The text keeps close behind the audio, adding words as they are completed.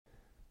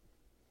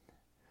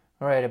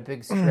All right, a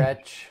big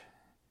stretch.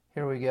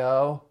 Here we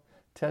go.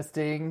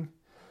 Testing.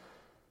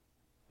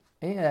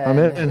 I'm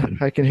And, in.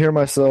 I can hear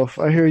myself.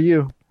 I hear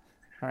you.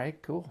 all right,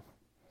 cool.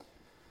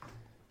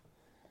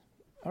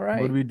 All What are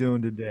right. we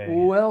doing today?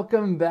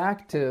 Welcome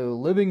back to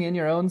Living in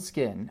Your Own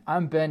Skin.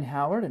 I'm Ben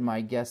Howard, and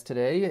my guest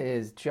today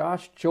is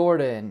Josh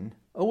Jordan,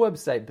 a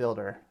website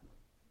builder.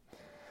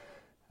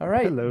 All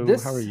right, Hello,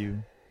 how are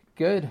you?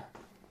 good.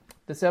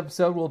 This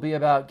episode will be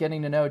about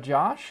getting to know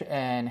Josh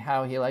and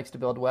how he likes to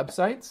build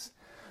websites.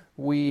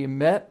 We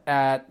met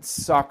at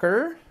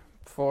soccer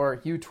for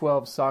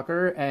U12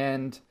 soccer,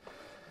 and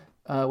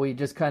we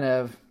just kind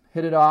of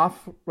hit it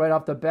off right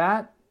off the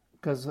bat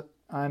because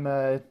I'm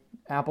a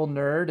Apple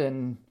nerd,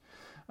 and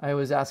I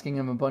was asking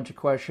him a bunch of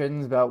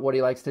questions about what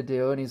he likes to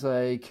do, and he's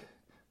like,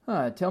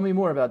 tell me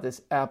more about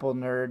this Apple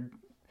nerd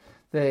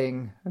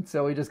thing. And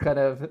so we just kind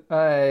of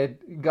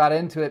got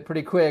into it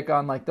pretty quick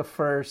on like the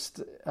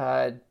first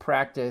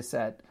practice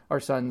at our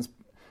son's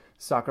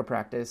soccer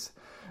practice.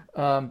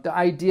 The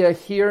idea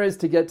here is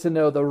to get to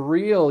know the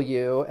real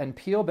you and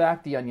peel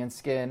back the onion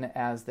skin,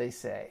 as they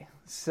say.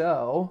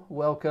 So,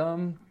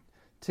 welcome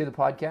to the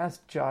podcast,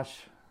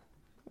 Josh.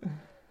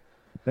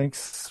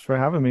 Thanks for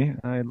having me.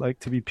 I'd like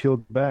to be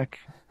peeled back.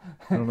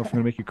 I don't know if I'm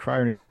gonna make you cry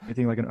or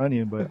anything like an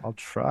onion, but I'll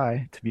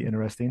try to be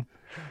interesting.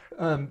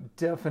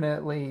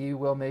 Definitely, you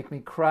will make me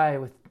cry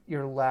with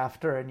your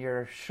laughter and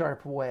your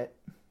sharp wit.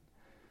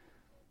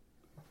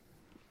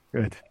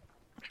 Good.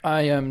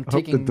 I am I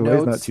hope the taking delay's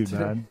not notes too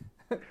today.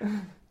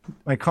 bad.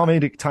 My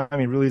comedic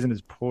timing really isn't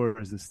as poor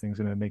as this thing's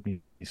gonna make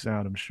me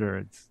sound, I'm sure.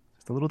 It's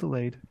just a little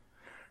delayed.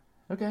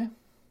 Okay,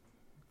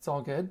 it's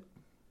all good.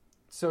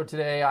 So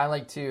today I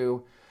like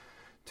to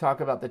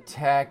talk about the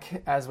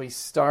tech as we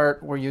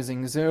start. We're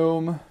using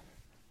Zoom,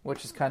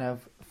 which is kind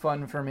of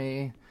fun for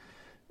me.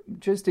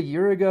 Just a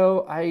year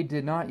ago, I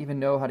did not even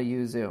know how to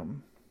use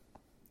Zoom.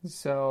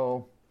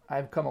 So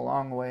I've come a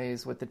long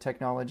ways with the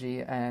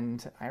technology,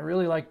 and I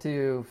really like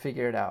to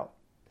figure it out.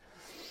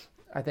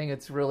 I think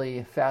it's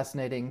really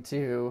fascinating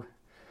to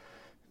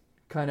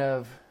kind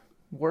of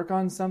work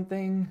on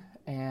something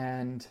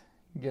and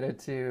get it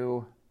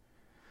to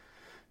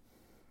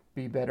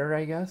be better,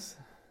 I guess.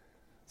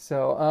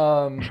 So,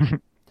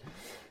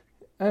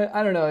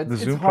 I don't know. The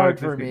It's Zoom hard product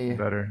is for getting me.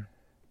 better.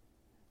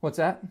 What's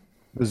that?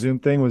 The Zoom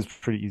thing was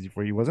pretty easy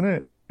for you, wasn't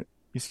it?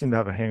 You seem to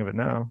have a hang of it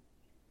now.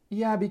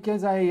 Yeah,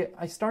 because I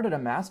started a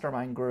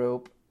mastermind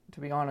group, to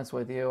be honest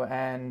with you,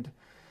 and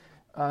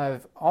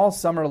all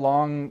summer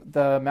long,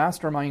 the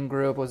mastermind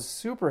group was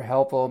super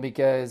helpful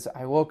because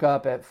I woke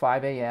up at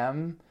 5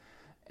 a.m.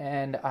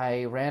 and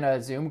I ran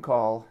a Zoom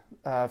call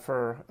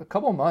for a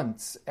couple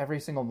months every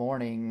single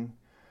morning.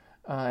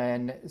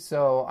 And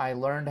so I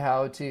learned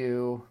how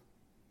to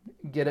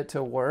get it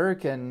to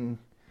work, and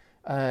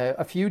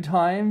a few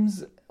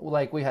times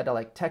like we had to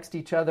like text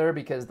each other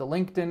because the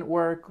link didn't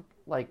work.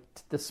 Like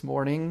this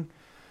morning,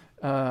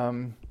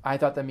 I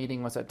thought the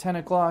meeting was at 10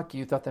 o'clock.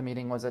 You thought the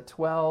meeting was at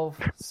 12.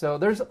 So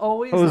there's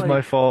always That was my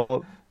like,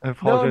 fault. I no,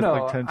 apologize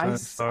like no, 10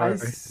 times. Sorry.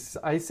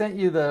 I sent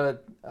you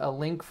a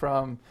link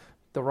from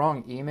the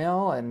wrong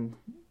email, and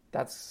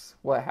that's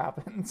what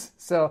happens.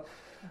 So,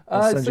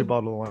 I'll send you a so,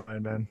 bottle of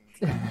wine, man.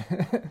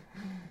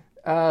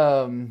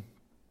 um,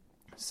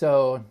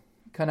 so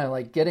kind of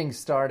like getting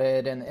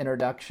started and the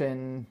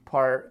introduction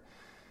part.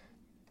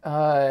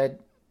 Uh,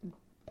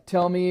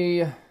 Tell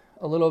me a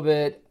little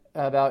bit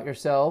about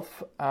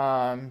yourself.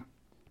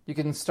 You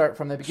can start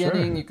from the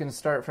beginning. Sure. You can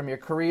start from your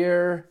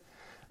career.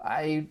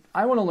 I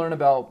want to learn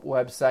about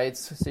websites,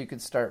 so you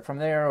could start from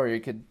there, or you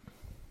could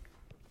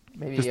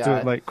maybe Just do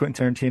it like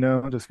Quentin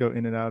Tarantino. Just go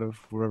in and out of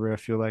wherever I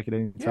feel like at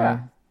any yeah,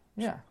 time.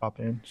 Just yeah, pop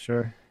in.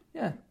 Sure.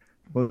 yeah.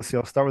 Well, let's see.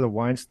 I'll start with a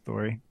wine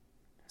story.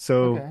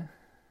 So Okay.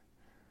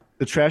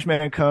 the trash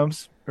man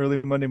comes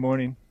early Monday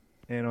morning,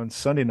 and on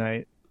Sunday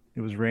night it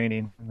was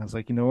raining, and I was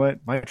like, you know what?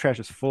 My trash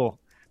is full,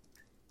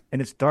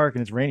 and it's dark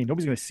and it's raining.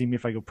 Nobody's gonna see me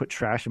if I go put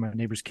trash in my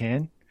neighbor's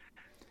can.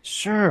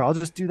 Sure, I'll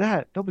just do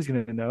that. Nobody's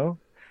gonna know.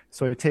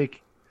 So I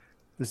take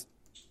this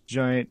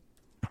giant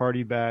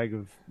party bag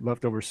of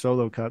leftover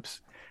Solo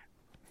cups,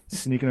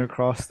 sneaking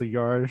across the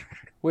yard.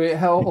 Wait,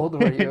 how old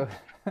were you?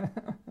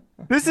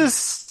 This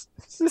is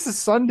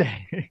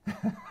Sunday. This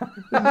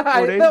is four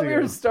I days thought we were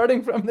ago.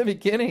 starting from the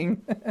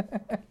beginning.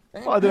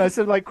 Oh, then I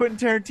said like Quentin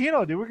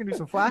Tarantino, dude. We're gonna do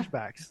some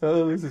flashbacks,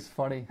 Oh, this is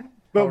funny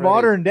but already.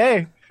 modern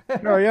day.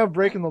 No, yeah,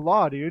 breaking the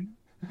law, dude.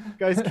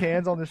 Guys,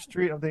 cans on the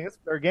street. I'm thinking it's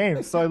fair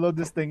game. So I load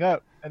this thing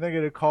up, and they're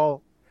gonna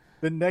call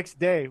the next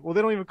day. Well,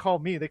 they don't even call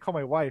me. They call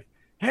my wife.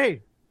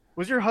 Hey,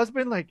 was your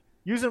husband like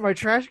using my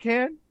trash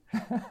can?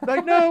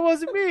 Like, no, it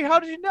wasn't me. How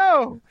did you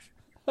know?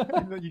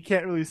 You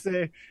can't really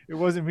say it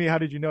wasn't me. How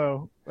did you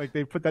know? Like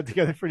they put that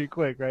together pretty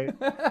quick, right?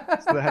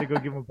 So I had to go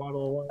give him a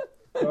bottle of wine.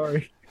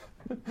 Sorry.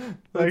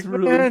 That's Like,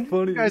 really man, you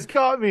funny. guys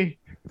caught me.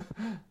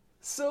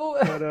 So,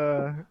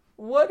 But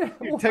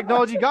what? dude,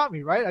 technology got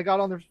me, right? I got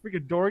on their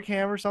freaking door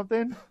cam or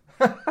something.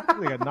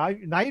 Like a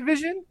night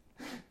vision.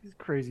 These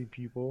crazy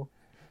people.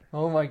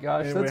 Oh my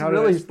gosh, Anyway, that's how did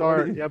I really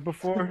start? funny. Yeah,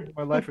 before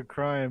my life of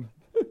crime,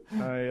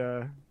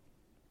 I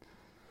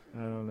I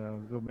don't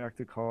know. Go back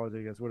to college,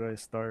 I guess. Where did I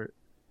start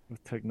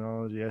with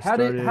technology? I How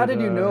started,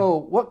 did you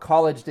know what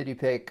college did you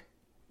pick?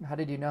 How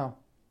did you know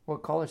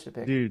what college to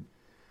pick? dude,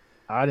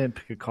 I didn't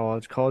pick a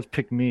college. College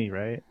picked me,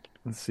 right?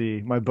 Let's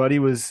see. My buddy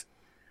was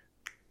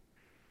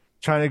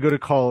trying to go to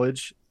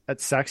college at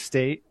Sac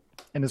State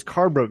and his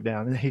car broke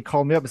down. And he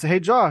called me up and said, "Hey,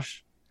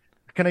 Josh,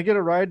 can I get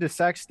a ride to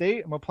Sac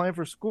State? I'm applying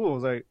for school." I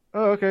was like,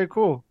 "Oh, okay,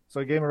 cool." So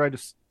I gave him a ride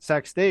to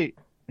Sac State.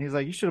 And he's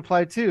like, "You should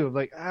apply too." I'm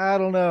like, "I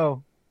don't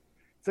know."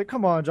 He's like,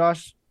 "Come on,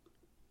 Josh."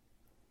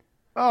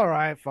 All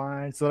right,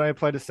 fine. So then I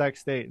applied to Sac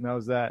State, and that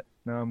was that.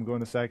 Now I'm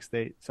going to Sac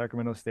State.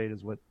 Sacramento State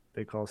is what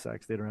they call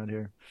Sac State around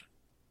here.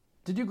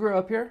 Did you grow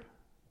up here?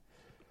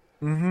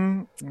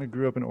 I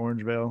grew up in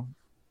Orangevale.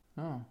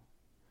 Oh.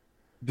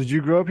 Did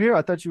you grow up here?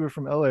 I thought you were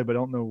from LA, but I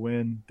don't know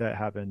when that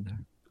happened.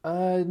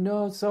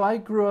 No, so I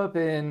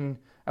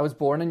was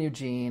born in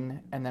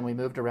Eugene, and then we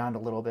moved around a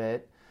little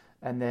bit.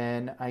 And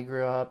then I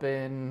grew up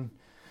in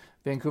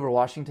Vancouver,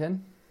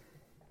 Washington.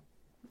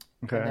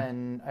 And Okay.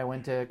 then I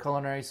went to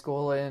culinary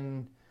school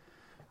in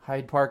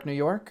Hyde Park, New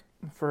York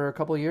for a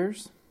couple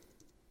years.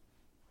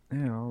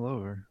 Yeah, all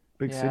over.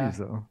 Big Yeah. cities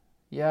though.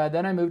 Yeah,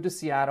 then I moved to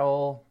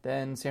Seattle,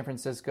 then San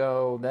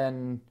Francisco,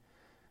 then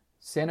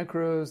Santa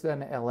Cruz,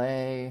 then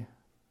LA,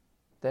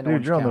 then Dude,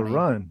 Orange you're on the County.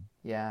 run.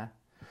 Yeah.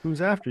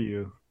 Who's after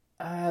you?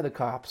 The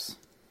cops.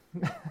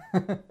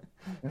 It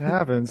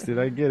happens, dude.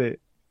 I get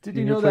it. Did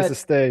You you need a know place to that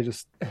stay.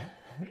 Just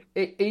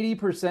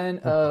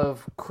 80%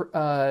 of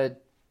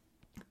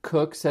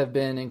cooks have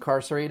been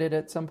incarcerated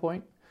at some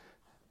point?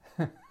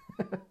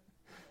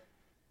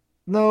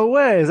 no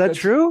way. Is that That's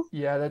true?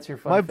 Yeah, that's your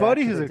fun My fact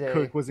buddy of who's the a day.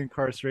 cook was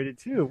incarcerated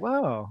too.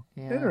 Wow.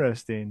 Yeah.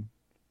 Interesting.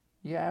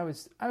 Yeah,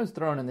 I was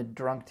thrown in the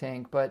drunk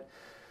tank, but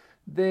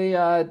they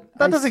That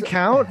doesn't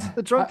count.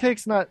 The drunk I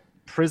tank's not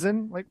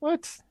prison. Like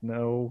what?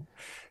 No.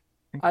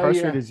 I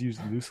Incarcerated is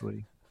used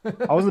loosely.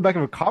 I was in the back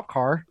of a cop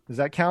car. Does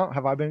that count?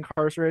 Have I been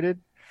incarcerated?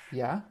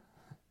 yeah.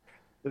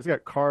 It's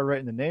got car right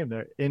in the name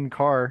there. In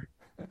car.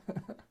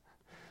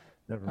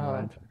 Never Uh,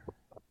 mind.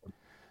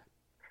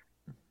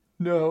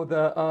 no,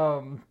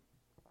 the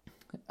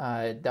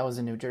that was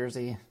in New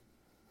Jersey.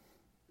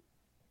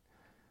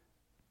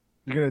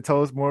 You're gonna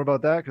tell us more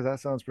about that because that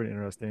sounds pretty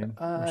interesting.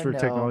 I'm sure No.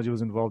 technology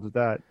was involved with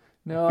that.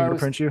 No,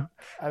 Fingerprint you?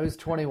 I was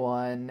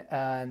 21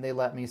 and they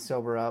let me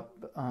sober up.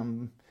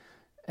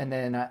 And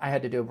then I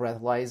had to do a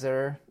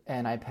breathalyzer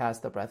and I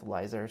passed the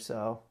breathalyzer.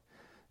 So,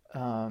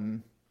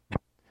 um,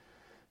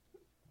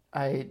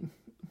 I,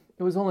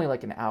 it was only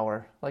like an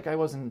hour. Like I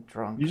wasn't You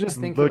drunk. I just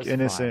think it look was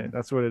innocent. fine.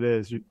 That's what it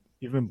is.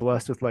 You've been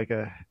blessed with like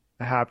a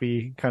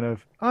happy kind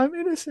of I'm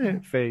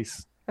innocent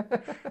face.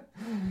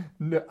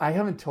 No, I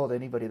haven't told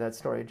anybody that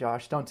story,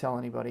 Josh. Don't tell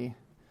anybody.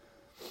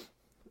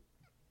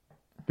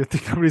 Good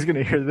thing nobody's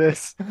gonna hear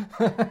this.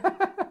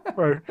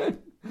 Or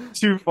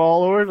 2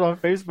 followers on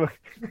Facebook.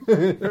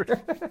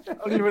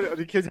 I don't even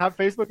do kids have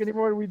Facebook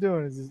anymore? What are we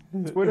doing? Is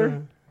this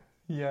Twitter?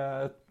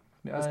 Yeah.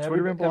 Has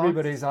Twitter been blocked?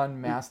 Everybody's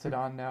on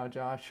Mastodon now,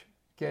 Josh.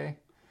 Okay.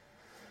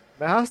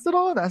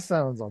 Mastodon? That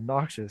sounds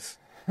obnoxious.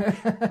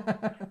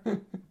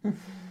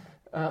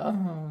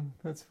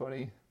 That's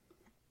funny.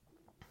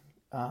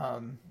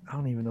 Um, I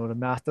don't even know what a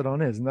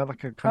mastodon is. Isn't that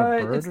like a kind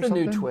of bird it's or the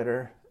new something?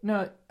 Twitter.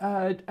 No,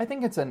 I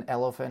think it's an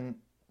elephant.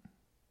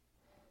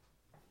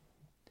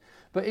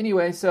 But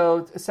anyway,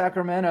 so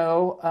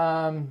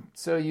Sacramento.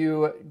 So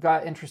you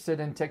got interested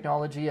in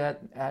technology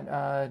at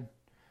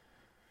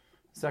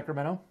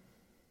Sacramento,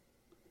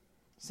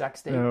 Sac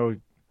State. No,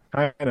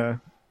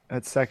 kinda.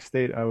 At Sac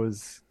State, I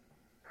was,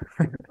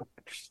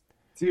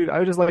 dude.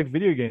 I just like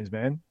video games,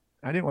 man.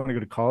 I didn't want to go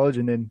to college,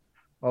 and then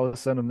all of a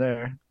sudden I'm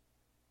there,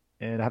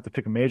 and I have to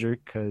pick a major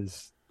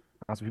because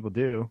that's what people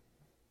do.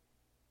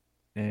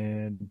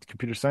 And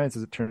computer science,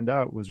 as it turned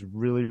out, was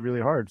really,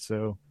 really hard.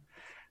 So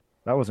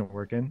that wasn't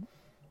working.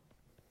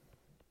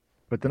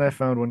 But then I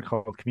found one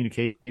called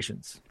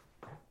communications.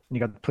 And you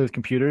got to play with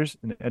computers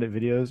and edit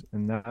videos,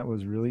 and that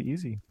was really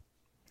easy.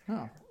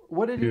 Oh,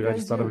 what did you Dude, I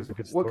just guys thought it was use?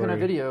 a good What kind of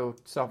story. video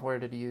software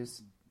did you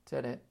use to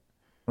edit?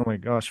 Oh my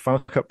gosh, Final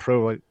Cut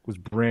Pro like was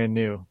brand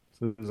new.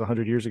 So it was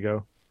 100 years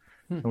ago,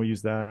 Hmm. and we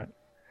used that.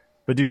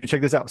 But dude,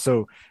 check this out.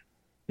 So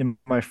in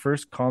my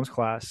first comms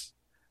class,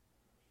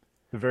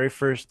 the very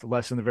first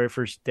lesson, the very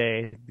first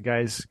day, the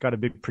guy's got a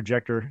big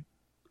projector.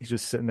 He's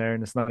just sitting there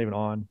and it's not even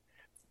on. And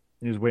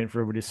he was waiting for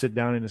everybody to sit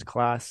down in his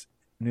class.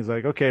 And he's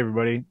like, okay,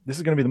 everybody, this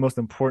is going to be the most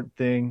important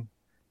thing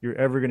you're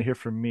ever going to hear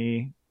from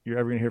me. You're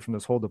ever going to hear from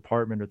this whole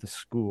department or the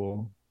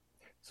school.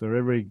 So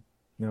everybody,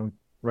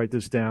 write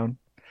this down.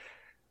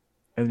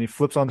 And then he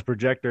flips on the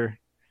projector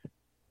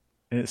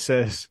and it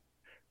says,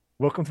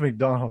 welcome to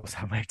McDonald's.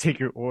 How may I take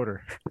your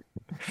order?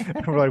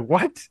 And we're like,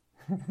 what?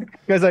 The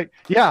guy's like,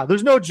 yeah,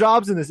 there's no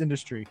jobs in this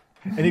industry.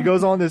 And he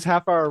goes on this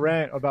half-hour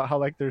rant about how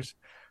like there's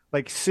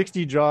like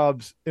 60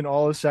 jobs in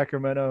all of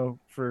Sacramento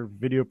for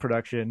video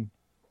production.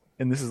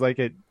 And this is like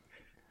the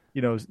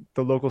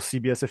local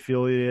CBS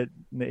affiliate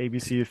and the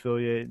ABC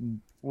affiliate and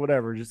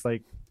whatever. Just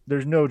like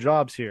there's no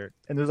jobs here.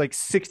 And there's like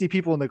 60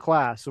 people in the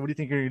class. So what do you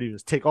think you're gonna do?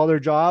 Just take all their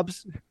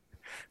jobs?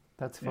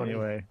 That's funny.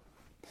 Anyway,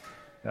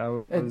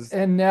 That And was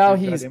and now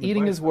his he's goddamn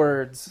eating advice. his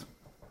words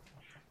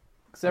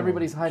because Oh,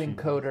 everybody's hiring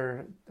Jesus.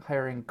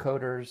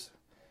 coders.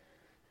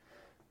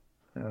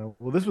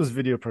 Well, this was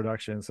video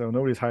production, so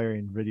nobody's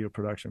hiring video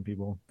production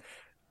people.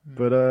 Hmm.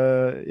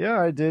 But yeah,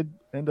 I did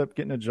end up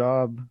getting a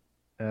job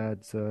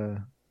at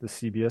the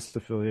CBS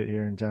affiliate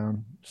here in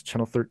town. It's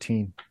Channel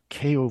 13,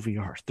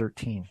 KOVR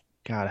 13.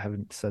 God, I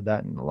haven't said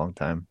that in a long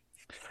time.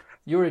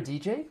 You were a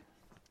DJ?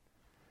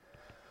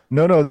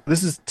 No, no,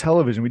 this is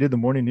television. We did the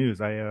morning news.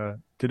 I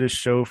did a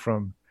show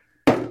from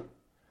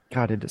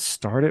God, did it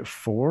start at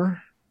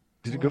 4?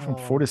 Did it go from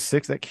 4 Whoa. to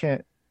 6? That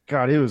can't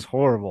God, it was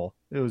horrible.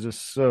 It was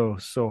just so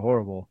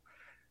horrible.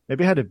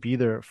 Maybe I had to be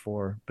there at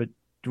 4, but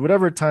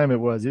whatever time it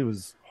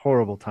was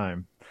horrible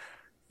time.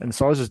 And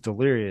so I was just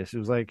delirious. It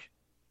was like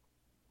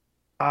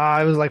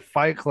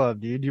Fight Club,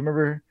 dude. Do you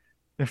remember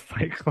in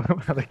Fight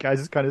Club how the guy's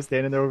just kind of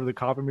standing there over the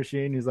copy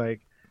machine? He's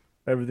like,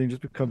 everything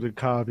just becomes a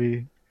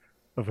copy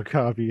of a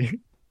copy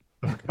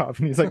of a copy.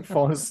 And he's like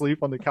falling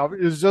asleep on the copy.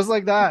 It was just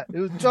like that. It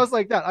was just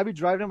like that. I'd be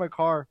driving in my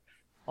car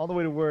on the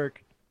way to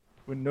work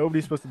when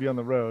nobody's supposed to be on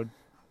the road.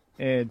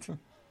 And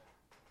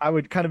I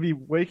would kind of be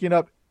waking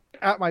up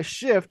at my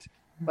shift.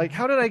 Like,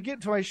 how did I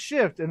get to my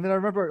shift? And then I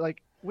remember,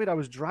 like, wait, I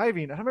was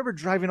driving. I remember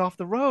driving off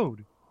the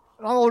road.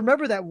 And I'll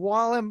remember that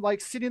while I'm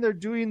like sitting there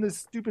doing this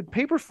stupid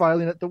paper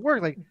filing at the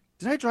work. Like,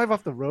 did I drive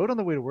off the road on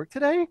the way to work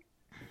today?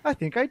 I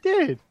think I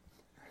did.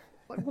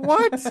 Like,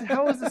 what?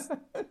 How is this?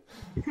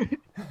 It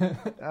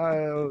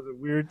was a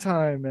weird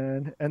time,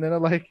 man. And then I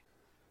like,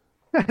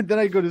 then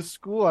I go to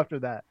school after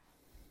that.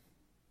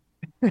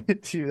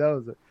 Dude,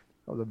 that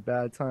was a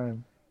bad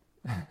time.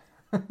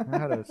 I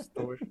had a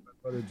story from my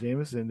brother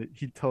Jameson that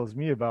he tells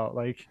me about.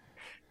 Like,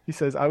 he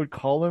says I would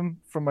call him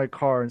from my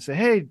car and say,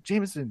 "Hey,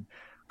 Jameson,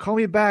 call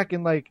me back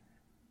in like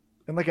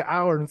an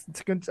hour.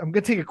 I'm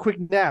gonna take a quick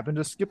nap and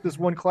just skip this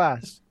one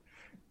class."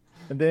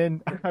 And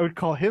then I would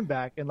call him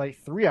back in like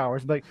 3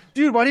 hours and be like,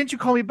 "Dude, why didn't you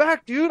call me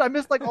back, dude? I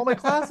missed like all my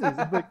classes."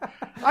 I'm like,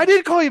 "I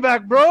did call you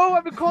back, bro.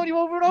 I've been calling you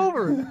over and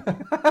over."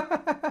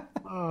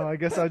 Oh, I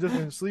guess I've just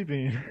been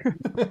sleeping.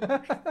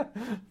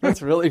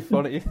 That's really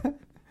funny.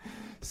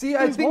 See,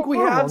 I It's think we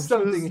horrible. have I'm sure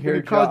this something is here,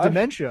 gonna cause Josh.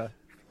 dementia.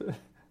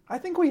 I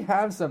think we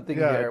have something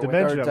Yeah, here with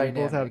our dementia. We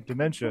both have dynamic.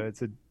 dementia.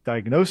 It's a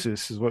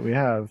diagnosis, is what we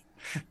have.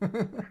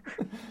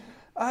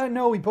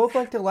 No, we both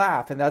like to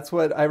laugh, and that's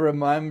what I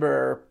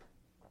remember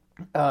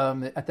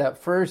at that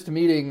first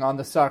meeting on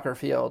the soccer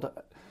field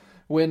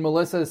when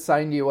Melissa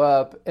signed you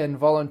up and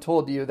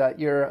told you that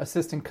you're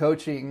assistant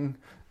coaching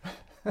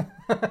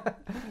It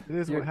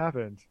is your, what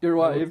happened. your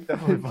I was wife.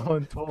 definitely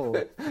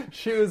voluntold.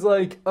 She was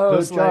like, "Oh,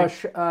 Just like,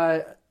 Josh,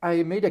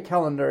 I made a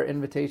calendar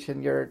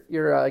invitation. You're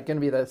going to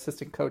be the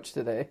assistant coach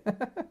today."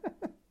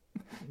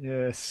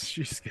 yes,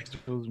 she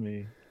schedules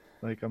me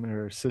like I'm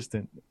her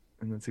assistant,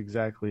 and that's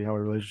exactly how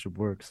our relationship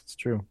works. It's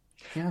true.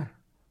 Yeah,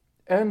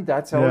 and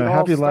that's how it Yeah, all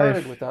happy started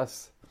life, with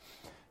us.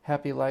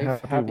 Happy life,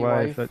 happy happy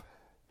wife. wife.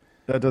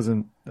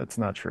 That's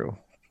not true.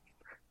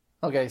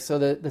 Okay, so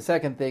the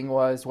second thing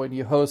was when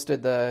you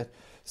hosted the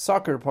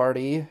soccer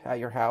party at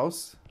your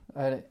house,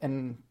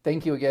 and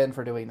thank you again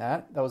for doing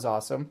that. That was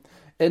awesome.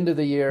 End of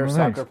the year Oh,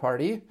 soccer thanks.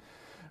 party,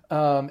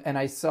 and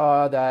I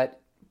saw that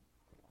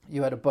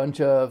you had a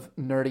bunch of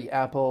nerdy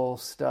Apple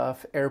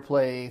stuff,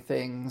 AirPlay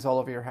things all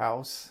over your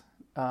house,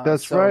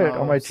 That's right,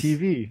 on my Sonos.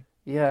 TV.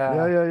 Yeah,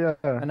 Yeah, yeah,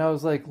 yeah. and I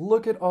was like,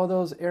 look at all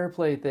those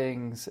AirPlay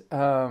things.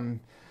 And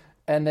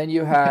then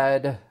you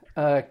had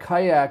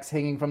kayaks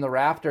hanging from the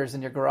rafters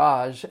in your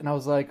garage, and I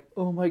was like,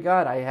 oh my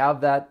God, I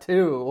have that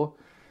too.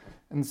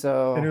 And And it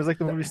so, was like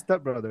the movie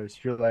Step Brothers.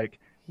 You're like,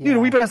 dude, are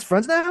we yeah, best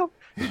friends now?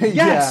 yeah,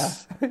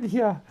 Yes,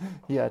 yeah,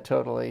 yeah,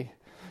 totally.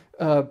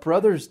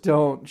 Brothers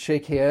don't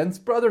shake hands.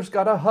 Brothers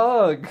got a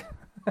hug.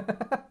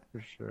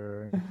 for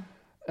sure.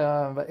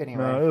 But No,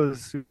 anyway, it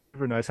was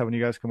super nice having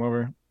you guys come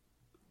over.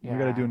 We got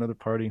to do yeah, another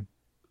party.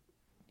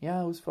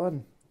 yeah, it was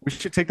fun. We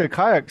should take the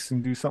kayaks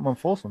and do something on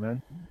Folsom,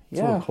 man. It's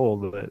a little Yeah,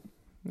 cold, but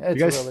you it's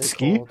guys really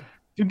ski? cold.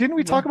 Dude, didn't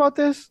we Yeah, talk about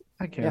this?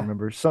 I can't yeah,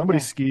 remember. Somebody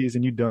yeah. skis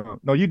and you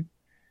don't. No, you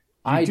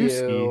I do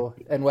ski. do,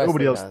 and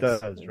Nobody Wesley else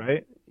does. does,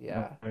 right?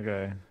 Yeah.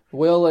 Okay.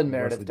 Will and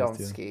Meredith Wesley does don't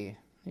too. ski.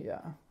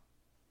 Yeah.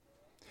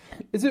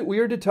 Is it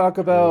weird to talk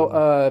about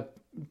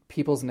Cool.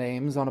 people's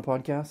names on a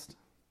podcast?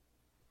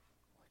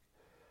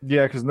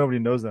 Yeah, because nobody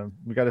knows them.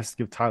 We got to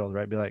give titles,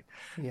 right? Be like,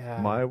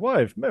 Yeah. my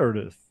wife,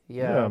 Meredith.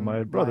 Yeah. Yeah,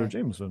 my brother, My.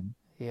 Jameson.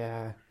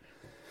 Yeah.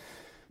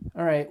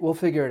 All right. We'll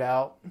figure it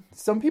out.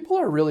 Some people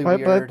are really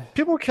weird. But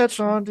people catch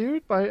on,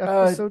 dude. By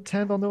Uh. episode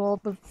 10, they'll know all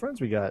the friends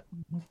we got.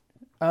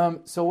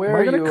 So where Am are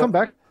I going to you? come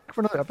back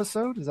for another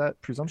episode? Is that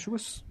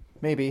presumptuous?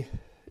 Maybe,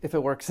 if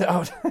it works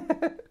out.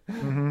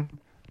 Mm-hmm.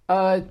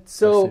 Gotta say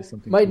So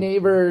something my cool.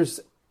 neighbors,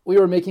 we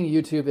were making a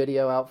YouTube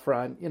video out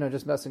front,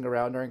 just messing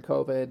around during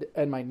COVID,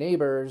 and my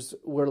neighbors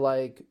were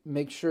like,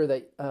 "Make sure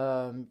that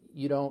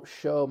you don't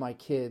show my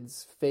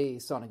kid's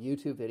face on a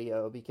YouTube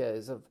video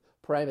because of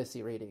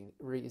privacy rating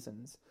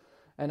reasons."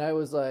 And I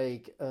was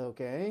like,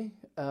 "Okay."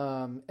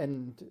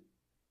 And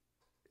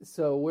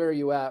so, where are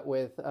you at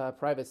with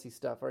privacy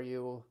stuff? Are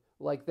you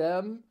like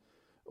them,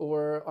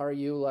 or are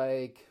you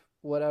like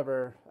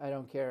whatever, I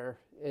don't care.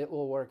 It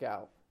will work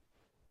out.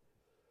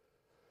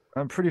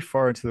 I'm pretty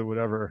far into the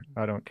whatever.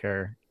 I don't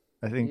care.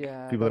 I think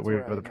Yeah, people that that's worry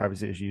where about the I'm at.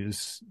 privacy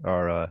issues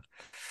are, I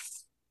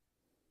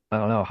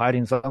don't know,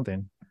 hiding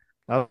something.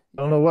 I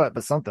don't know what,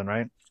 but something,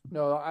 right?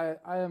 No,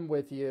 I am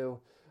with you.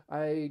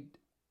 I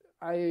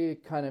I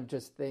kind of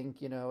just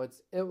think,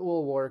 it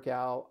will work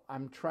out.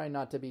 I'm trying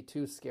not to be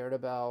too scared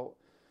about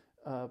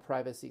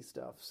privacy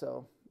stuff.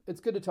 So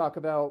it's good to talk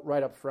about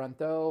right up front,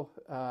 though,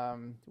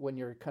 when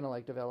you're kind of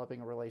like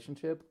developing a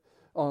relationship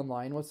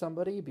online with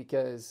somebody,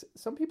 because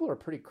some people are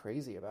pretty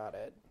crazy about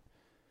it.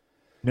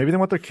 Maybe they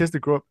want their kids to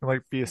grow up and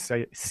like be a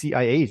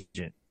CIA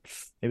agent.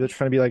 Maybe they're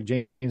trying to be like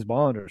James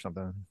Bond or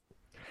something.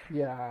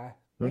 Yeah,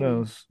 Who maybe.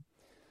 knows?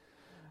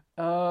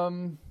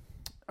 Um,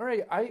 all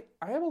right, I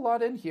have a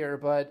lot in here,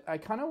 but I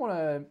kind of want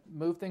to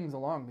move things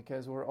along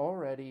because we're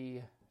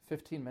already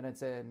 15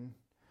 minutes in,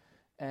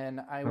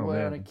 and I Oh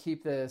want to man.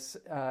 keep this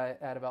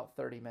at about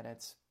 30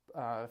 minutes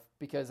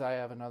because I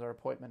have another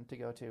appointment to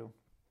go to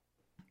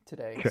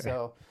today. Okay.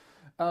 So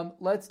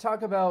let's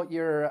talk about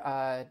your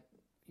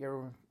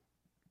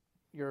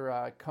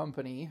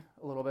company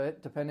a little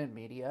bit, Dependent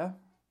Media.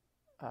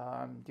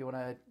 Do you want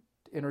to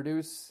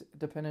introduce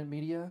Dependent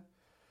Media?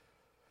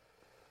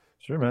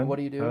 Sure, Like, what man.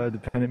 do you do?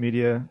 Dependent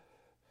Media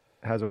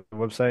has a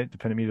website,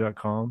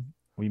 dependentmedia.com.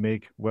 We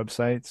make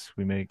websites,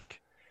 we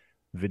make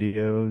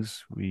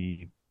videos,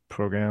 we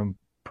program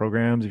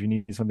programs if you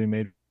need something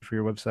made for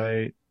your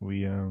website.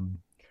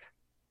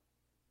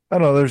 I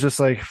don't know, there's just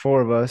like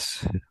four of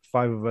us,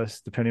 five of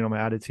us, depending on my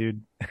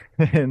attitude.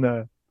 And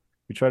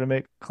we try to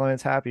make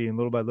clients happy, and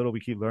little by little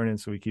we keep learning,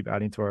 so we keep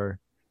adding to our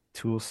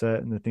tool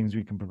set and the things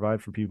we can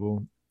provide for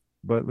people.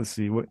 But let's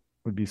see, what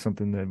would be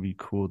something that'd be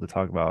cool to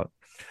talk about?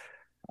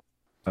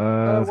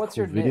 What's Cool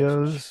your niche?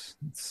 videos.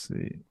 Let's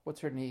see.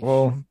 What's your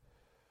niche? Well,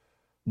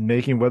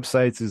 making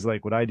websites is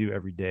like what I do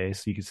every day,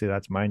 so you could say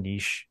that's my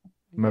niche.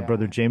 My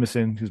brother Yeah,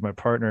 Jameson, who's my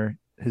partner,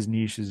 his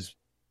niche is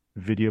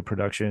video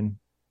production.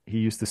 He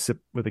used to sit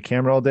with a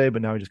camera all day,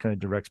 but now he just kind of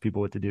directs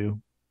people what to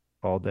do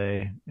all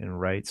day and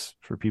writes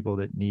for people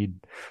that need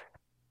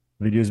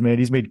videos made.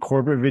 He's made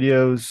corporate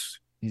videos.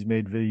 He's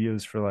made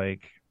videos for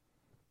like,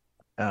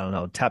 I don't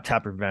know, Tap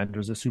Tap Revenge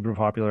was a super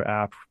popular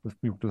app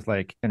with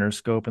like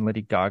Interscope and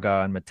Lady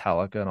Gaga and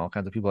Metallica and all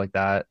kinds of people like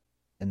that.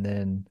 And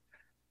then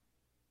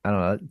I don't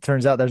know. It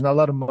turns out there's not a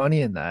lot of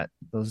money in that.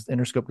 Those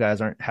Interscope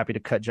guys aren't happy to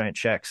cut giant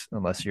checks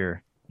unless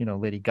you're,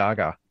 Lady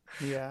Gaga.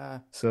 yeah.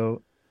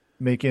 So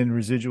making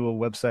residual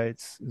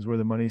websites is where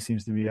the money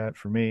seems to be at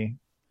for me.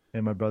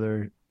 And my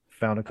brother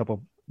found a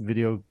couple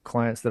video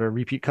clients that are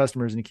repeat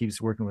customers and he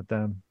keeps working with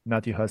them.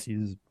 Matthew Hussey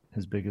is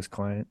his biggest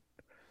client.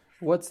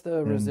 What's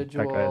the And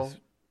that residual? guy's,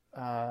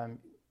 Um,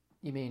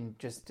 you mean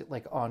just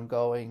like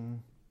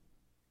ongoing?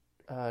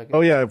 Uh,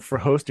 oh yeah, for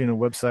hosting a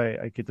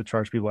website, I get to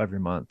charge people every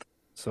month.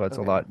 So it's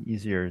a okay, lot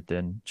easier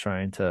than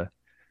trying to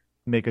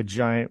make a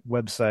giant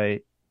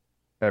website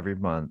every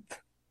month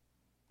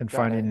and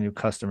got finding a it. new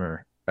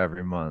customer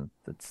every month.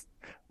 It's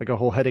like a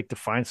whole headache to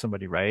find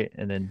somebody, right?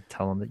 And then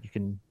tell them that you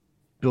can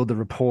build the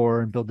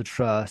rapport and build the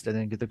trust and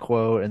then get the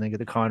quote and then get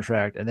the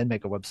contract and then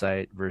make a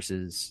website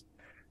versus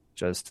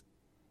just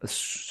a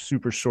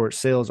super short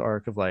sales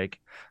arc of like,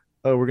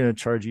 oh, we're going to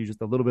charge you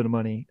just a little bit of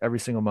money every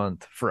single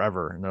month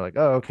forever. And they're like,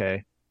 oh,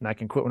 okay. And I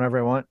can quit whenever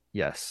I want.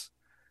 Yes.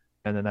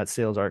 And then that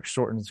sales arc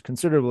shortens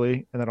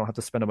considerably. And I don't have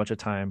to spend a bunch of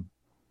time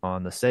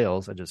on the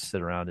sales. I just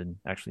sit around and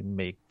actually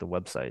make the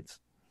websites.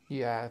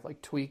 Yeah,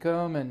 like tweak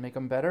them and make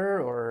them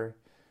better, or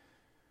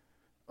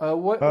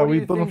what do We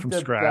you build them think from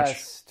scratch.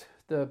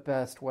 the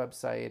best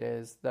website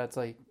is? That's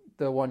like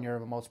the one you're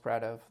most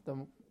proud of,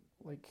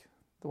 like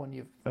the one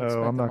you've like Oh,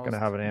 spent I'm the not going to most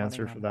have an money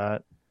answer for on.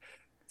 that.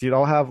 Dude,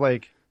 I'll have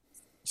like,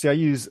 see, I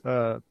use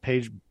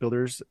page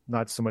builders,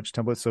 not so much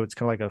templates. So it's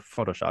kind of like a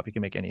Photoshop. You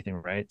can make anything,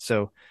 right?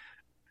 So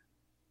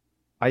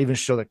I even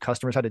show the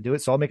customers how to do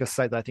it. So I'll make a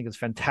site that I think is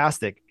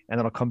fantastic. And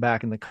then I'll come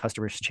back and the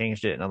customers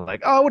changed it. And I'm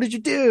like, oh, what did you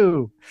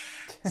do?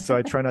 So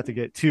I try not to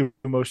get too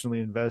emotionally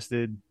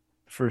invested.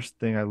 First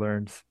thing I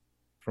learned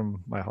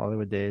from my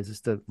Hollywood days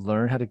is to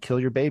learn how to kill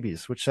your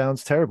babies, which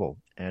sounds terrible.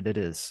 And it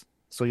is.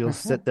 So you'll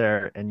sit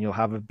there and you'll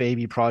have a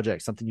baby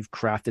project, something you've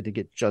crafted to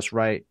get just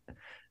right.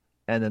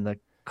 And then the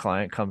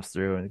client comes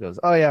through and goes,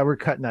 oh, yeah, we're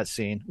cutting that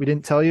scene. We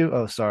didn't tell you.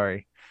 Oh,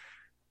 sorry.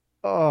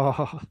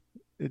 Oh,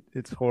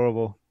 it's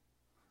horrible.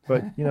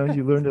 But, you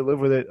learn to live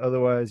with it.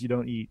 Otherwise, you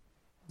don't eat.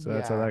 So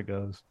that's how Yeah. that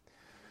goes.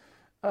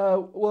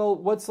 Well,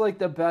 what's like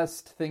the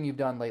best thing you've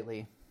done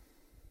lately?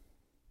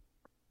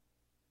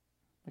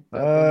 Like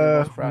the thing you're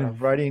most proud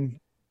of? Writing,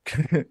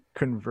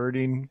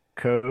 converting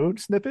code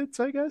snippets,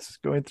 I guess,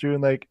 going through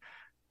and like,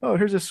 oh,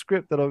 here's a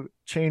script that'll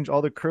change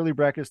all the curly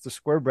brackets to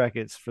square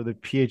brackets for the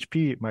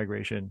PHP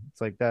migration.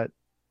 It's like that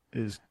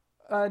is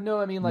No,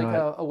 I mean like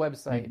not a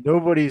website.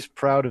 nobody's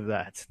proud of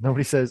that.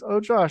 Nobody says, "Oh,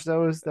 Josh, that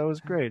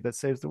was great. That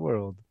saves the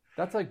world."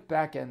 That's like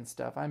back end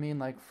stuff. I mean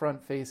like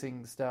front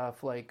facing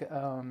stuff. Like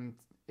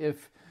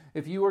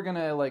if you were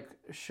gonna like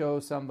show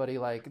somebody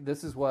like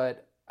this is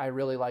what I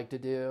really like to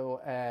do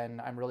and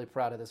I'm really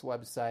proud of this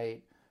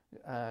website,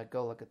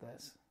 go look at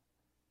this.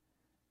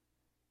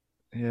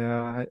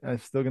 Yeah, I'm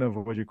still gonna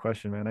avoid your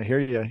question, man. I hear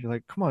you. You're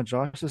like, come on,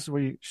 Josh, this is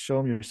where you show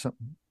them your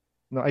something.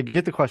 No, I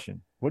get the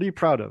question. What are you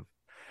proud of?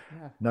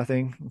 Yeah.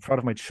 Nothing. I'm proud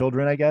of my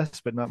children, I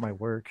guess, but not my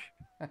work.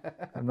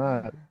 I'm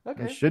not.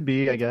 I Okay, should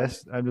be, I that's fair.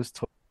 guess. I'm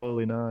just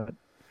totally not.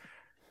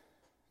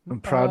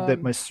 I'm proud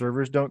that Um, my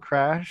servers don't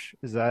crash.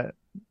 Can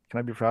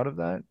I be proud of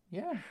that?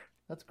 yeah,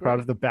 that's Proud great.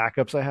 of the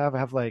backups I have. I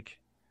have like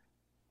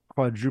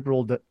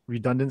quadruple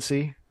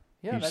redundancy.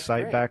 Yeah, Each that's site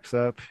great. backs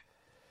up.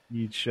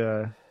 Each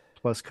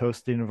plus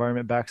hosting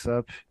environment backs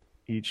up.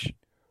 Each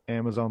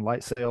Amazon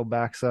light sale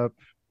backs up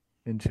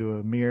into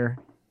a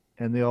mirror,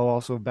 and they'll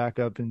also back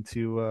up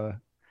into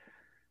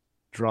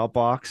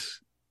Dropbox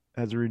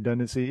as a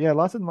redundancy. Yeah,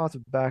 lots and lots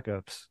of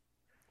backups.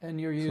 And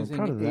you're So I'm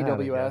proud using of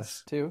that, I AWS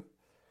guess. too?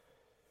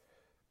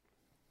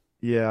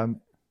 Yeah,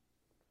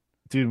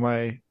 dude,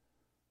 my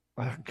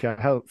okay,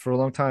 for a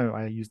long time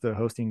I used the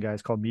hosting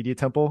guys called Media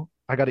Temple.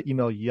 I got an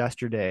email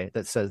yesterday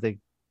that says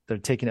they're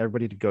taking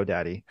everybody to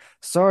GoDaddy.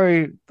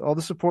 Sorry, all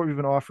the support we've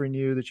been offering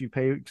you that you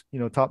pay,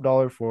 top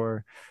dollar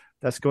for,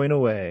 that's going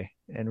away,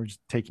 and we're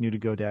just taking you to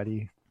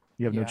GoDaddy.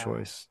 You have no Yeah.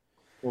 choice.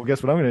 Well,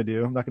 guess what I'm going to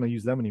do? I'm not going to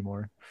use them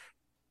anymore.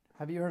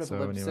 Have you heard of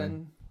So anyway,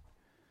 Libsyn?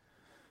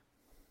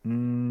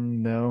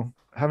 no,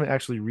 I haven't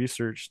actually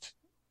researched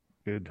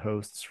good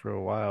hosts for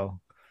a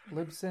while.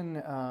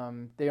 Libsyn,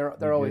 They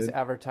they're always good?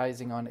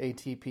 advertising on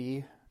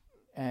ATP,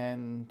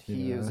 and he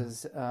Yeah,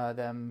 uses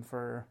them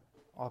for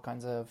all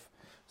kinds of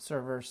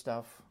server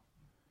stuff.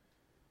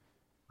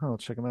 I'll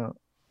check them out.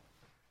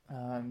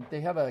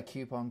 They have a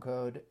coupon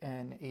code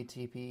and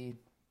atp.com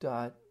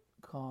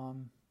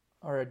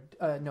or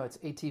no, it's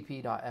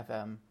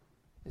atp.fm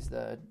is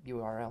the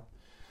URL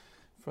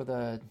for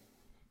the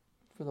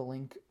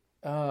link.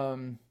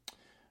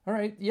 All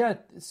right, yeah.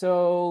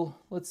 So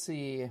let's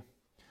see,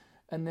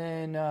 and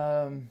then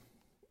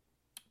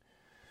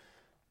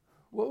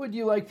what would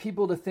you like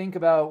people to think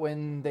about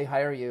when they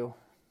hire you?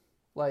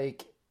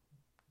 Like,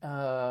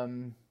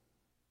 um,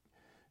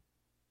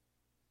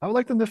 I would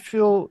like them to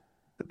feel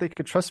that they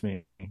could trust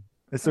me.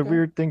 It's a okay,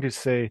 weird thing to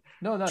say,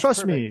 no, that's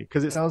trust me, perfect.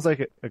 because it sounds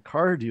like a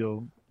car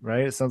deal,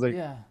 right? It sounds like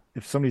Yeah,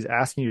 if somebody's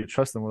asking you to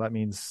trust them, well, that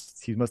means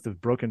he must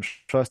have broken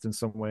trust in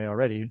some way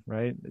already,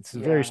 right? It's a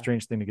very yeah,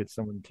 strange thing to get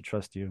someone to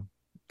trust you.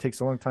 It takes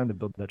a long time to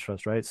build that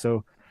trust, right?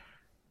 So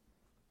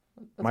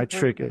that's a my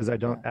trick perfect. is I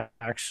don't Yeah,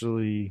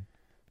 actually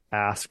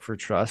ask for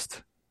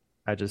trust.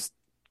 I just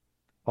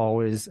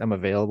always am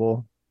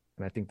available.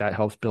 And I think that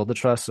helps build the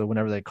trust. So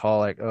whenever they call,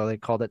 like, oh, they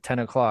called at 10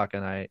 o'clock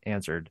and I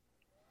answered.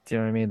 Do you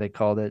know what I mean? They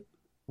called it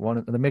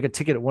one, they make a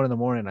ticket at 1 in the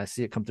morning. And I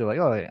see it come through, like,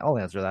 oh, I'll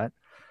answer that.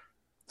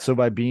 So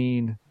by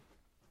being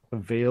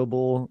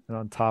available and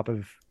on top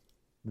of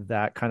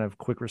that kind of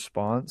quick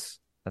response,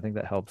 I think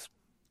that helps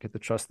get the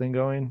trust thing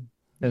going.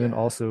 And then yeah,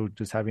 also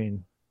just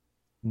having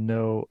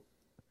no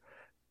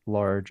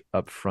large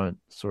upfront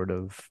sort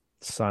of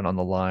sign on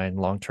the line,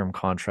 long term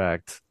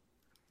contract.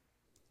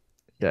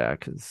 Yeah,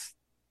 because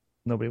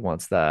nobody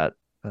wants that.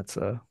 That's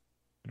a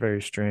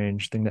very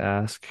strange thing to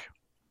ask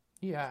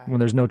yeah, when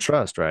there's no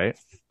trust, right?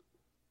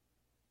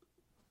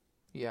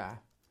 yeah.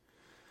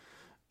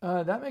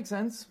 That makes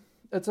sense.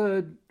 That's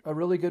a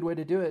really good way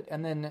to do it,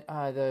 and then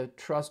the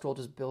trust will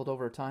just build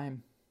over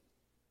time.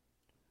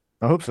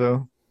 I hope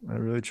so. I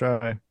really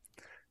try.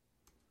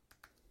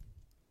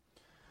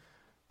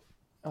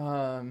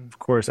 Um, Of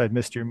course, I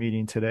missed your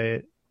meeting today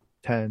at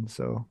 10,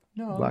 so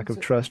no, lack it's of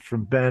trust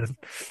from Ben.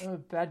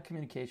 bad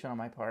communication on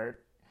my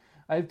part.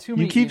 I have too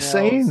You many keep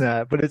saying emails.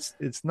 that, but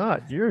it's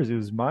not yours. It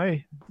was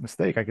my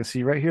mistake. I can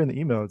see right here in the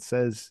email it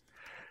says,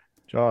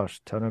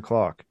 Josh, 10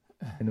 o'clock.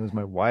 And it was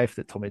my wife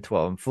that told me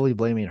 12. I'm fully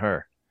blaming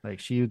her. Like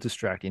she was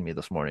distracting me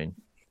this morning,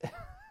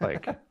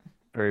 like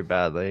very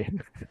badly.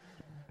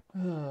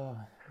 Oh,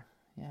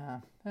 yeah,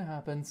 that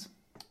happens.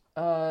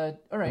 All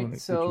Oh, right,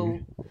 could you?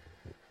 so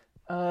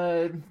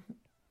uh,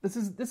 this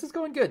is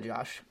going good,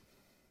 Josh.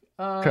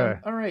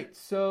 Okay. All right,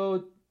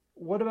 so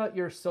what about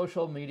your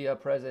social media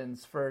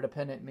presence for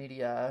Dependent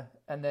Media?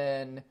 And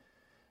then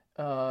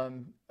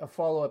a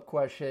follow-up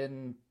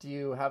question: do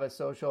you have a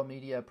social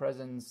media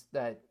presence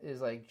that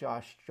is like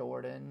Josh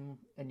Jordan,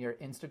 and you're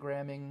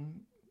Instagramming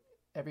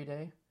every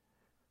day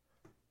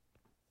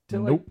to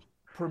like Nope.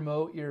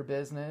 promote your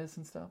business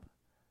and stuff?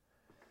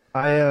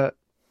 I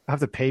have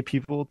to pay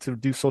people to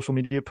do social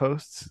media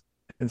posts,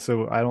 and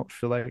so I don't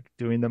feel like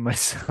doing them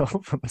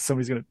myself unless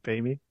somebody's going to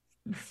pay me.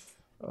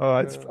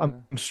 Uh,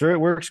 I'm sure it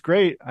works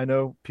great. I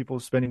know people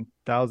spending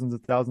thousands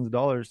of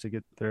dollars to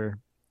get their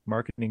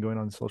marketing going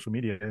on social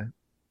media,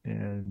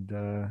 and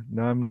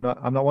no, I'm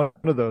not one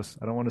of those.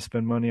 I don't want to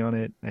spend money on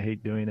it. I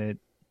hate doing it.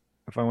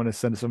 If I want to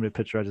send somebody a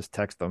picture, I just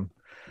text them.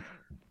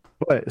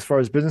 But as far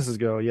as businesses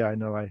go, yeah, I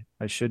know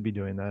I should be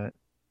doing that.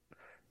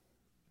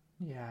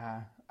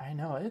 yeah, I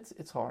know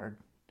it's hard.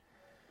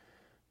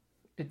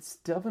 It's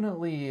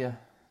definitely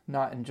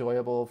not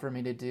enjoyable for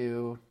me to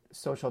do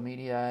social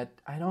media.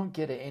 I don't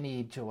get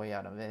any joy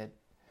out of it.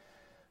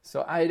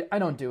 So I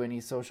don't do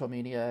any social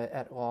media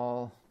at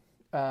all.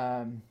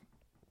 Um,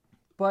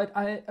 but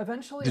I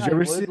eventually Did you I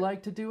ever see? would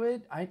like to do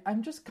it.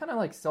 I'm just kind of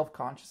like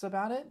self-conscious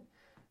about it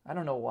I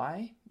don't know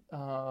why,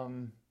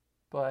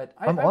 but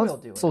I'm I on will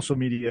do it. social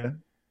media.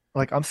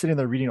 Like I'm sitting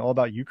there reading all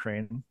about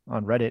Ukraine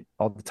on Reddit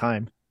all the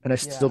time, and I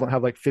still don't Yeah.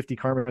 have like 50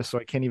 karma, so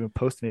I can't even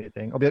post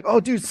anything. I'll be like, "Oh,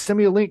 dude, send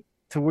me a link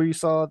to where you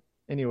saw it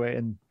anyway,"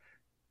 and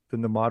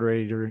then the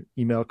moderator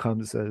email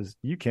comes and says,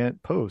 "You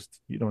can't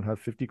post. You don't have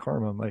 50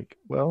 karma." I'm like,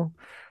 "Well,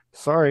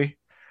 sorry.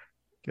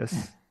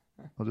 Guess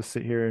I'll just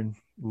sit here and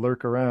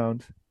lurk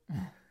around."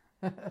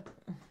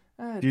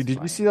 It's Dude,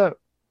 did you see fine. that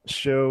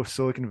show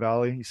Silicon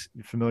Valley?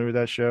 You familiar with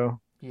that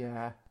show?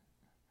 Yeah.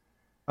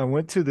 I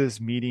went to this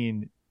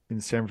meeting in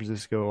San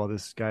Francisco while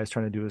this guy's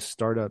trying to do a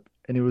startup,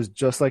 and it was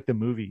just like the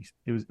movies.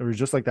 It was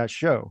just like that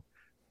show.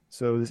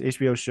 So this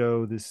HBO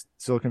show, this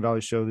Silicon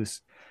Valley show,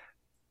 this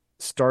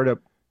startup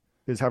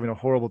is having a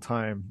horrible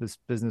time. This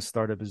business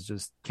startup is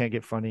just can't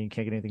get funding,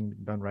 can't get anything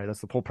done right.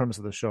 That's the whole premise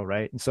of the show,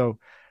 right? And so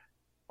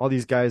all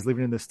these guys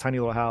living in this tiny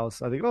little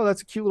house. I think, oh,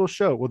 that's a cute little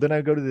show. Well, then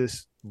I go to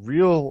this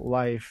real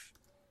life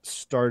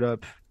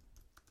startup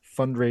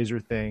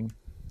fundraiser thing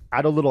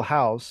at a little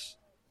house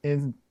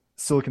in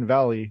Silicon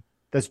Valley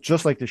that's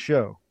just like the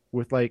show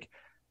with like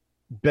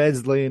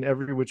beds laying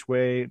every which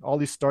way, all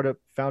these startup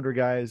founder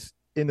guys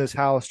in this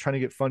house trying to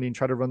get funding,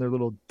 try to run their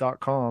little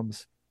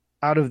 .coms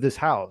out of this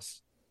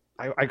house.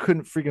 I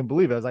couldn't freaking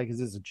believe it. I was like, is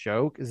this a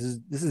joke? This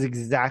is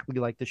exactly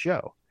like the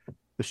show.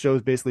 The show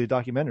is basically a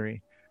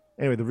documentary.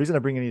 Anyway, the reason I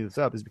bring any of this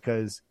up is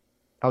because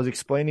I was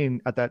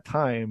explaining at that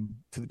time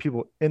to the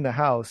people in the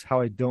house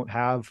how I don't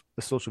have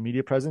a social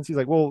media presence. He's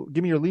like, "Well,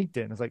 give me your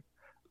LinkedIn." I was like,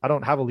 "I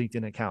don't have a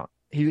LinkedIn account."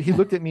 He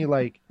looked at me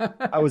like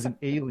I was an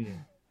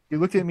alien. He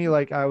looked at me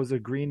like I was a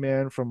green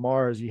man from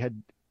Mars.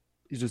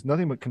 He's just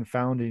nothing but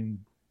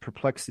confounding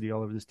perplexity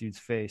all over this dude's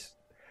face.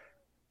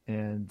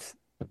 And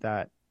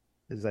that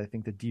is, I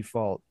think, the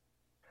default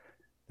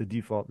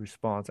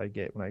response I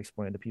get when I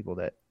explain to people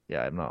that,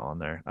 yeah, I'm not on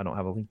there. I don't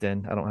have a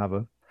LinkedIn. I don't have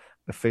a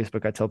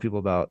Facebook I tell people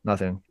about.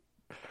 Nothing.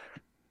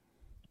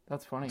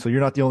 That's funny. So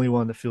you're not the only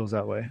one that feels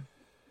that way.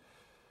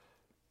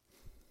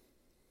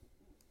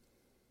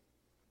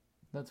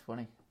 That's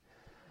funny.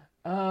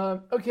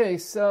 Okay,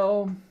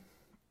 so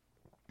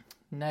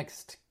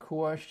next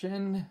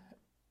question.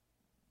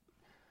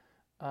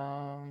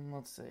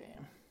 Let's see.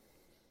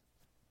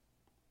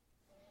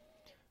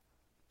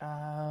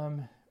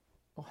 Um,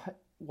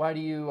 why do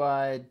you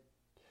are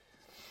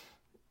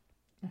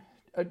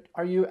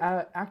you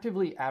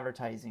actively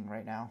advertising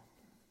right now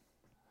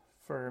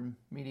for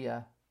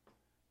media,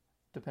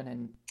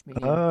 dependent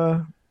media?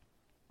 Uh,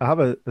 I have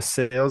a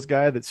sales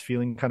guy that's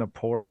feeling kind of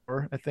poor,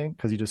 I think,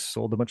 because he just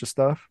sold a bunch of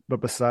stuff.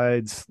 But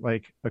besides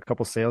like a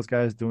couple sales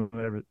guys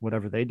doing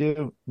whatever they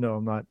do, no,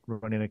 I'm not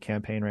running a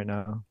campaign right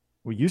now.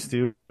 We used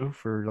to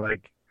for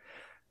like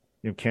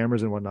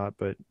cameras and whatnot,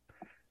 but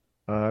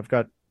I've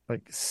got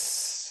like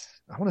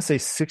I want to say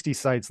 60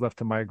 sites left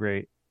to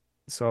migrate.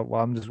 So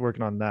while I'm just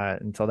working on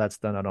that, until that's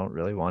done, I don't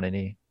really want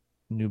any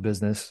new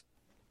business.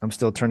 I'm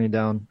still turning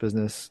down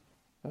business.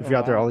 If Oh you're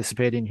out there, wow, Ollie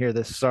Sapedi, and hear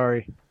this,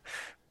 sorry.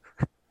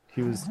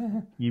 He was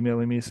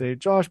emailing me say,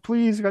 "Josh,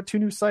 please, I got 2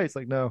 new sites."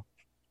 Like, no,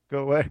 go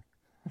away.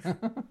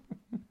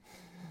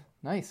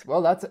 nice.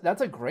 Well,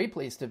 that's a great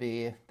place to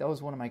be. That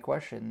was one of my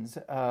questions.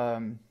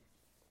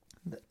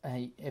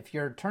 If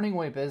you're turning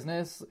away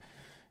business,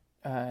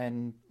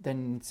 and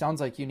then it sounds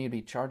like you need to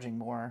be charging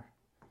more.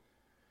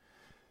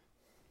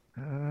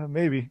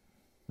 Maybe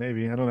I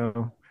don't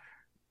know.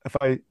 If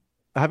I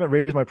haven't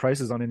raised my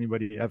prices on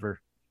anybody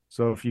ever.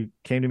 So if you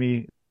came to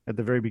me at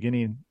the very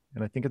beginning,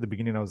 and I think at the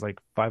beginning I was like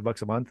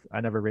 $5 a month, I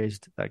never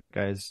raised that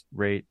guy's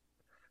rate.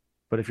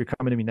 But if you're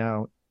coming to me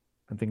now,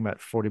 I'm thinking about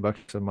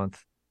 $40 a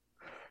month.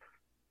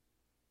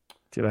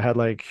 Dude, I had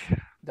like,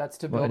 That's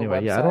to well, build a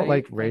anyway, yeah, I don't website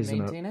like and raising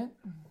it. maintain it.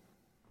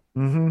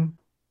 Mm-hmm.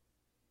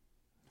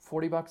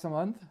 $40 a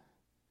month.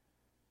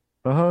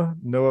 Uh-huh.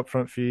 No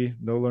upfront fee,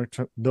 no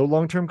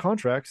long-term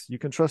contracts. You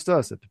can trust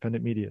us at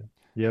Dependent Media.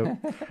 Yep.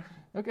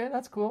 Okay,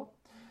 that's cool.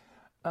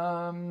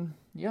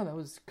 Yeah, that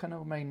was kind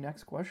of my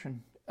next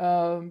question.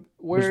 There's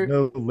Where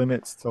no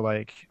limits to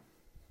like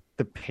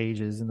the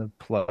pages and the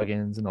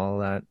plugins and all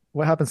of that.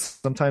 What happens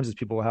sometimes is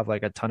people will have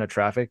like a ton of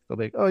traffic. They'll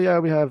be like, "Oh yeah,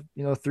 we have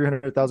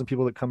 300,000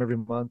 people that come every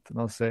month," and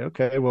I'll say,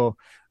 "Okay, well,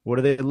 what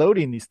are they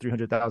loading these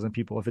 300,000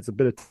 people? If it's a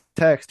bit of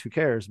text, who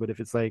cares? But if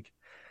it's like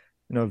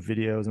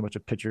videos and a bunch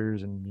of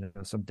pictures and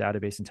some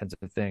database intensive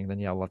thing, then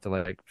yeah, we'll have to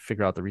like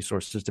figure out the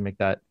resources to make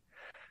that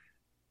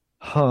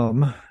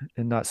hum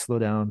and not slow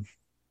down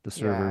the yeah,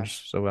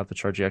 servers. So we have to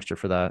charge you extra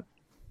for that.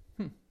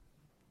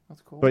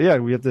 that's cool. But yeah,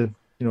 we have to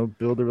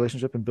build the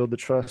relationship and build the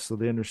trust so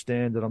they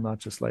understand that I'm not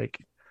just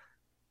like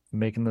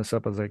making this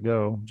up as I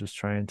go, just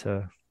trying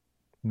to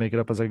make it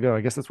up as I go.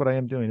 I guess that's what I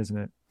am doing, isn't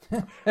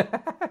it?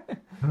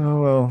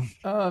 Oh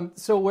well.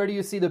 So where do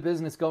you see the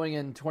business going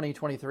in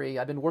 2023?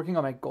 I've been working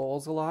on my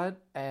goals a lot,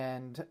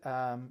 and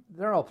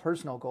they're all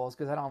personal goals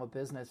because I don't have a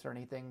business or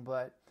anything.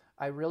 But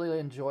I really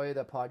enjoy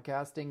the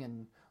podcasting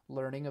and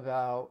learning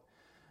about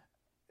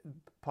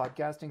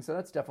podcasting. So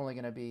that's definitely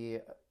going to be,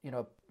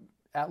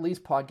 at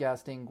least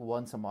podcasting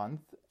once a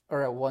month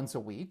or once a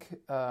week.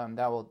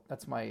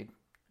 That's my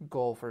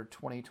goal for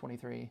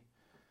 2023.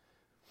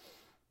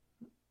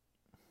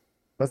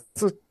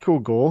 That's a cool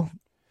goal.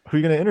 Who are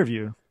you gonna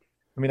interview?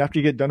 I mean, after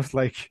you get done with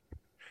like,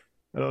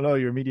 I don't know,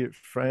 your immediate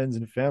friends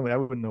and family, I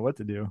wouldn't know what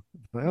to do.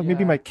 Like, oh,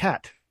 maybe Yeah, my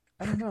cat.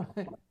 I don't know.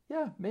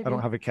 Yeah, I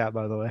don't maybe. have a cat,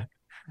 by the way.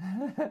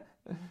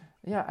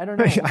 Yeah, I don't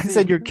know. We'll I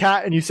said see. your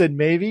cat, and you said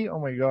maybe. Oh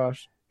my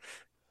gosh,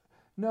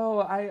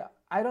 No,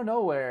 I don't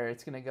know where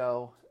it's gonna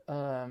go.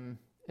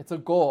 It's a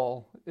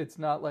goal. It's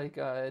not like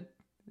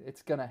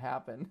it's gonna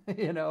happen.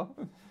 You know,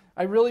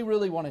 I really,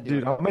 really want to do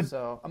dude. it though,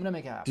 so I'm gonna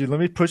make it happen. Dude. Let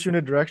me push you in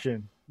a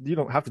direction. You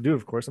don't have to do it,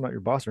 of course. I'm not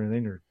your boss or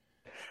anything. Or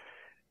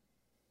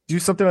do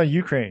something on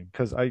Ukraine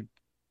because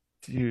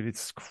dude,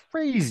 it's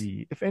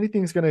crazy. If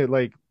anything's gonna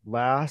like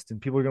last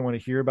and people are gonna want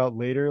to hear about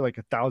later, like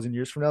 1,000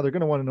 years from now, they're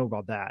gonna want to know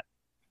about that.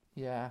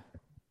 Yeah,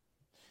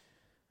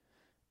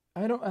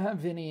 I don't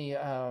have any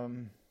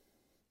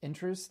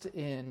interest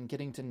in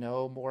getting to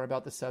know more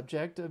about the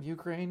subject of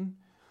Ukraine.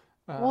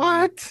 Um,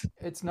 What?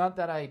 it's not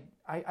that I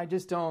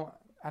just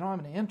I don't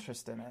have any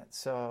interest in it.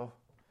 So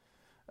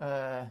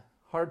uh,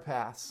 hard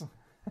pass.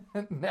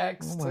 Oh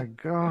Next. my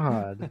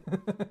God.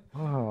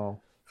 Wow.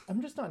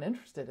 I'm just not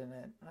interested in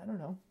it. I don't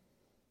know.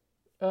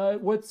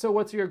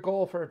 What's your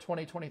goal for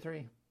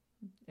 2023?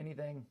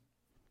 Anything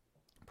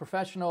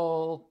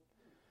professional?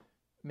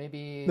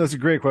 Maybe. That's a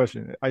great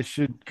question. I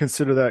should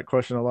consider that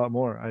question a lot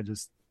more. I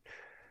just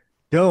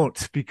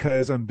don't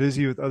because I'm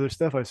busy with other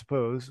stuff, I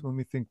suppose. Let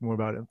me think more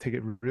about it. Take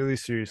it really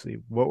seriously.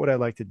 What would I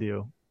like to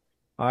do?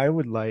 I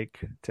would like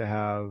to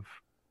have,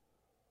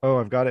 oh,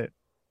 I've got it.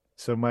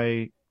 So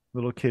my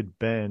little kid,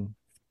 Ben,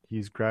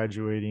 he's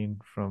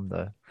graduating from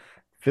the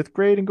fifth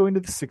grade and going to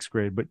the sixth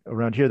grade. But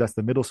around here, that's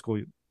the middle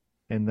school.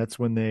 And that's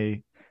when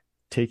they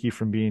take you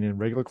from being in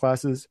regular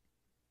classes,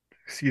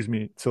 excuse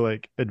me, to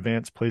like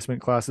advanced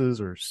placement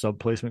classes or sub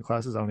placement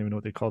classes. I don't even know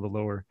what they call the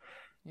lower.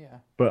 Yeah.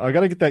 But I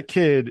got to get that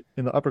kid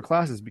in the upper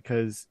classes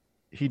because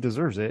he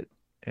deserves it.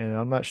 And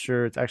I'm not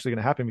sure it's actually going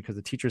to happen because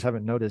the teachers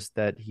haven't noticed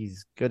that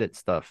he's good at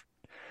stuff.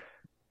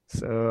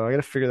 So I got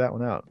to figure that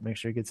one out. Make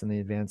sure he gets in the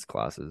advanced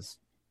classes.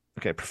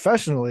 Okay,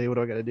 professionally, what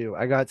do I got to do?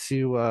 I got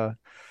to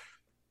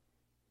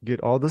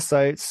get all the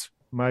sites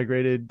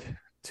migrated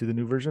to the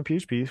new version of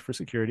PHP for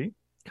security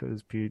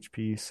because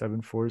PHP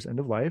 7.4 is end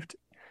of life.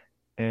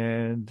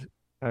 And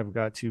I've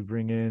got to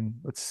bring in,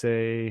 let's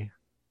say,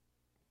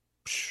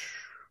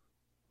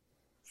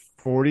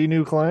 40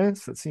 new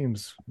clients. That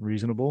seems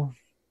reasonable.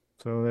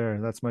 So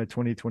that's my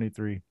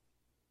 2023.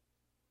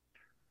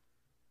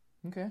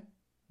 Okay.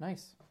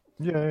 Nice.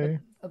 Yay.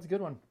 That's a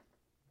good one.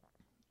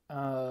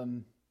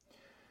 Um,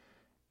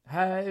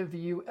 have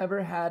you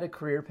ever had a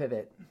career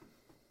pivot,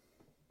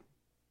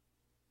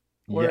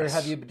 or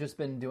have Yes. you just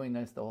been doing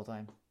this the whole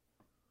time?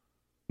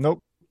 Nope.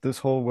 This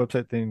whole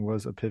website thing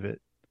was a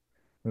pivot.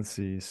 Let's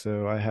see.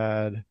 So I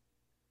had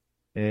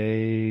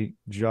a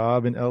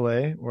job in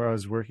LA where I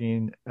was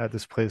working at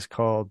this place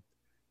called,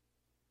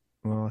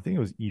 well, I think it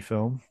was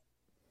eFilm.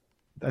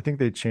 I think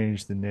they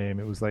changed the name.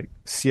 It was like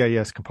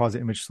CIS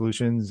Composite Image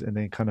Solutions, and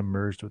they kind of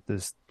merged with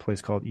this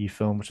place called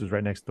eFilm, which was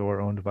right next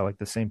door, owned by like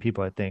the same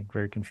people, I think.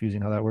 Very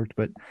confusing how that worked,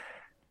 but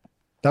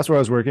that's where I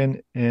was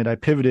working. And I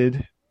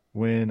pivoted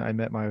when I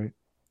met my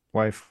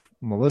wife,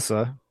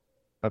 Melissa,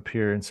 up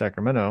here in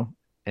Sacramento,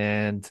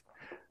 and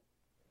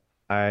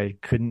I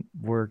couldn't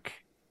work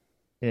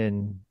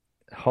in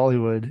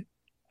Hollywood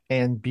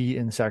and be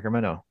in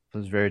Sacramento. It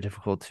was very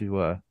difficult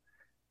to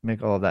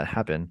make all of that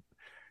happen.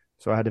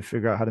 So I had to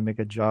figure out how to make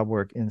a job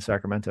work in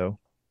Sacramento.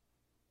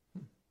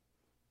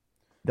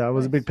 That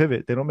was a big Nice.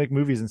 pivot. They don't make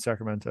movies in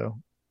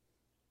Sacramento.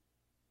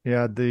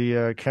 Yeah,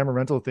 the camera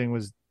rental thing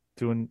was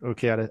doing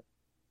okay out of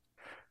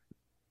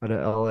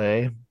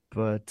LA,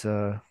 but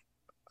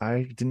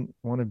I didn't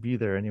want to be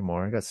there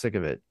anymore. I got sick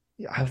of it.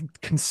 Yeah, I'm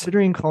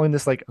considering calling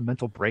this like a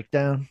mental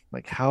breakdown.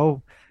 Like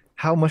how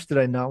much did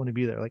I not want to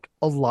be there? Like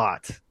a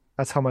lot.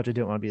 That's how much I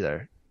didn't want to be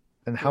there.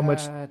 And how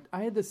much Yeah,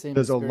 I had the same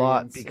does a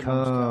lot experience in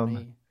Orange become?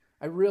 County.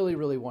 I really,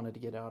 really wanted to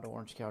get out of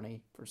Orange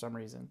County for some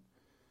reason.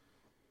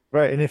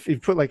 Right. And if you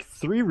put like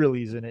three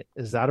reallys in it,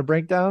 is that a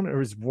breakdown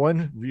or is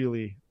one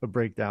really a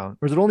breakdown?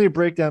 Or is it only a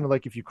breakdown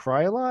like if you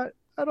cry a lot?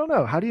 I don't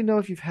know. How do you know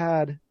if you've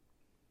had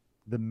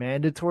the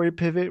mandatory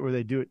pivot where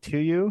they do it to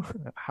you?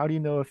 How do you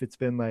know if it's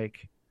been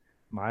like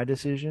my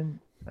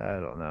decision? I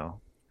don't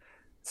know.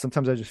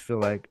 Sometimes I just feel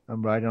like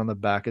I'm riding on the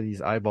back of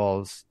these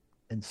eyeballs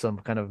in some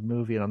kind of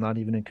movie and I'm not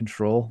even in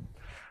control.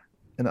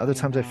 And other I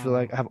times I feel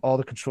like know. I have all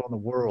the control in the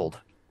world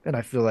and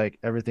I feel like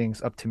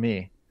everything's up to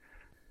me.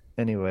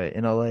 Anyway,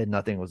 in LA,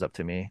 nothing was up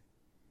to me.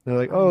 They're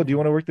like, I "Oh, do you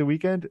want know. to work the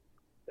weekend?"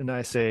 And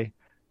I say,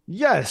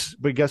 "Yes,"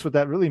 but guess what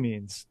that really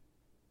means?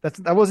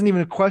 That wasn't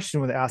even a question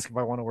when they ask if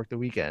I want to work the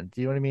weekend.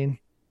 Do you know what I mean?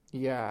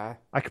 Yeah.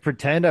 I could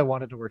pretend I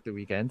wanted to work the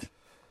weekend.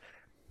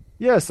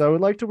 Yes, I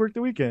would like to work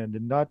the weekend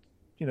and not,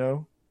 you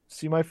know,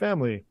 see my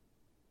family.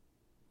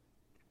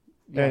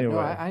 Yeah.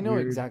 No, Anyway, I know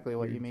weird, exactly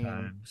what you weird mean.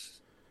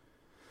 times.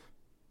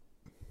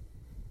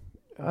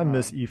 I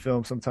miss Um,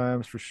 eFilm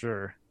sometimes for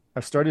sure. I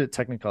started at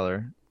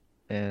Technicolor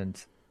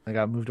and I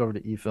got moved over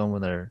to eFilm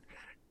when their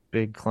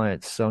big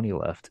client Sony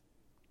left.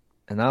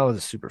 And that was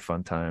a super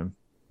fun time.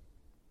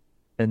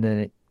 And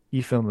then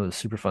E-film was a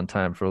super fun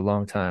time for a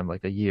long time,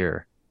 like a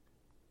year.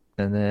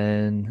 And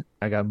then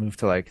I got moved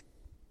to like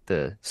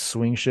the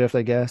swing shift,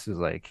 I guess, is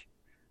like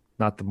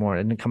not the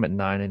morning. I didn't come at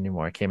 9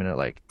 anymore. I came in at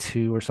like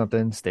 2 or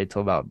something, stayed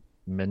till about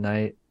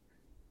midnight.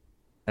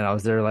 And I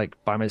was there like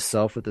by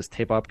myself with this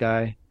tape op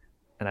guy.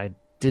 And I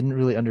didn't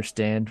really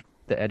understand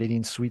the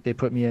editing suite they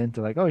put me in.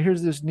 They're like, oh,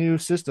 here's this new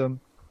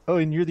system. Oh,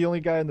 and you're the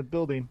only guy in the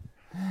building.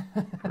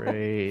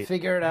 Great.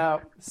 Figure it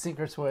out, sink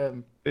or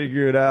swim.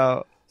 Figure it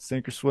out.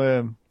 Sink or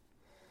swim.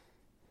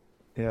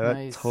 Yeah, that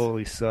Nice.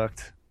 totally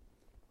sucked.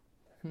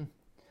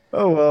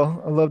 Oh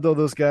well, I loved all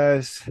those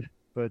guys,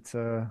 but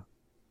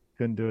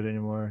couldn't do it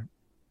anymore.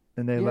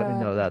 And they let me Yeah.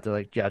 know that. They're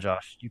like, yeah,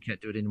 Josh, you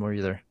can't do it anymore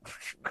either.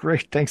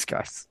 Great, thanks,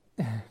 guys.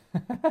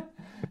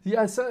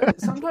 Yeah, so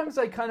sometimes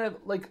I kind of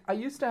like I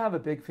used to have a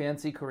big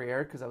fancy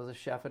career because I was a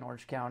chef in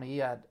Orange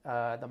County at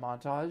the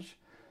Montage,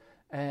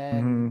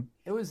 and Hmm.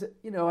 it was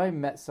I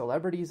met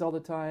celebrities all the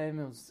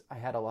time. I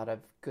had a lot of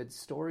good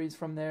stories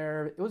from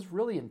there. It was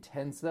really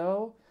intense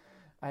though.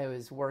 I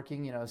was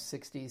working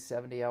 60,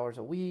 70 hours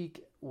a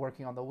week,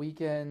 working on the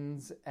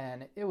weekends,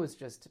 and it was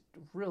just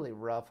really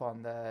rough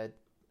on the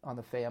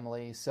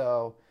family.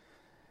 So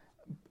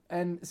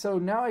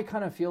now I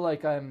kind of feel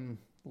like I'm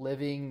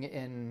living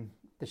in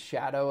the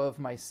shadow of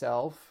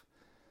myself,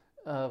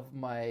 of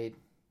my,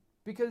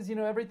 because,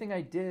 everything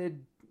I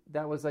did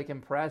that was like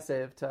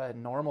impressive to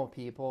normal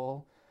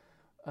people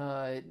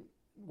uh,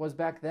 was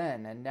back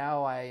then. And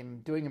now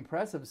I'm doing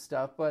impressive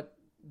stuff, but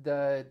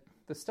the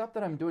stuff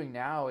that I'm doing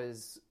now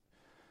is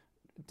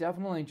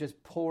definitely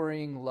just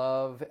pouring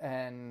love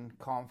and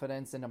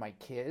confidence into my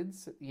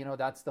kids.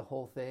 That's the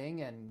whole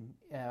thing. And,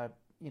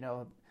 you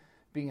know,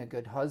 being a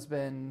good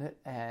husband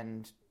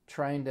and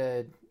trying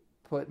to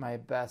put my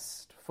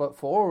best foot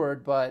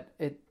forward, but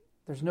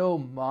there's no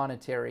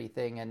monetary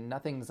thing and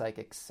nothing's like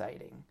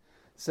exciting.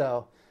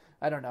 So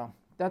I don't know.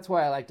 That's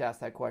why I like to ask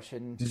that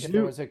question. Did If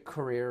there you? was a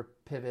career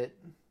pivot,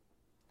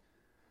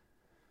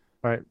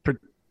 All right,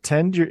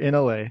 pretend you're in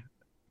LA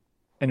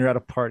and you're at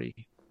a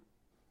party,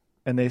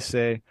 and they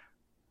say,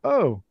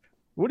 "Oh,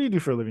 what do you do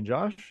for a living,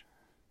 Josh?"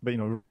 But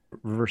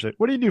reverse it.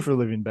 What do you do for a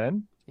living,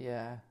 Ben?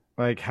 yeah,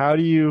 Like, how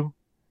do you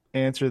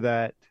answer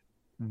that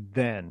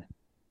then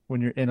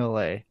when you're in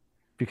LA?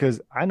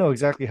 Because I know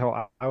exactly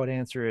how I would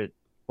answer it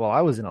while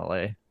I was in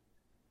LA,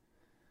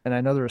 and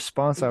I know the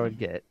response I would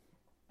get.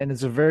 And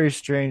it's a very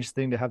strange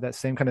thing to have that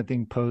same kind of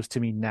thing posed to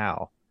me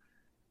now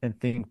and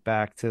think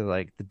back to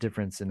like the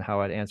difference in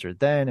how I'd answer it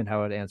then and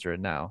how I'd answer it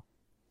now.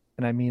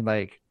 And I mean,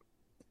 like,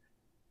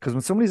 because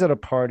when somebody's at a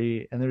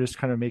party and they're just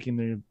kind of making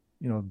their,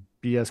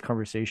 BS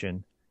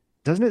conversation,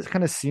 doesn't it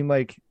kind of seem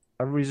like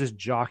everybody's just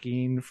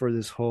jockeying for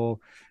this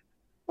whole,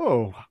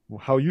 oh,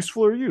 how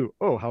useful are you?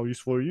 Oh, how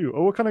useful are you?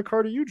 Oh, what kind of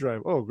car do you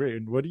drive? Oh, great.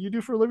 And what do you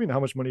do for a living? How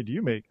much money do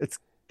you make? It's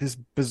this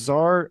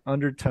bizarre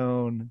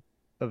undertone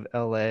of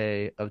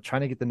LA of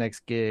trying to get the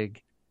next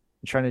gig,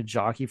 trying to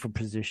jockey for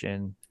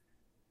position.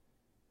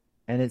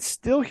 And it's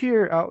still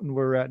here out in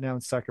where we're at now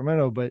in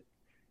Sacramento, but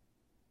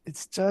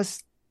it's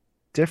just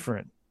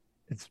different.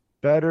 It's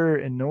better,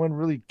 and no one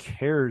really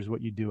cares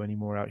what you do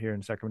anymore out here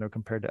in Sacramento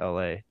compared to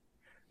LA.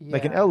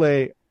 Like in yeah,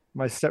 LA,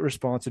 my set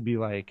response would be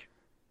like,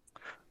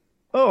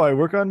 "Oh, I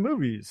work on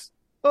movies.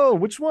 Oh,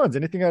 which ones?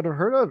 Anything I'd have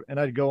heard of?" And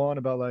I'd go on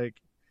about like,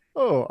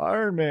 "Oh,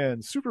 Iron Man,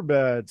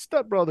 Superbad,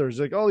 Step Brothers,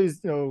 like all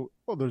these, oh,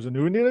 there's a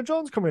new Indiana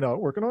Jones coming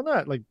out, working on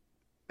that." Like,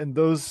 and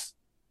those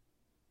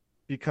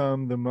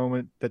become the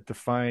moment that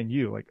define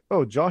you. Like,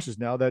 oh, Josh is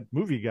now that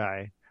movie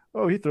guy.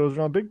 Oh, he throws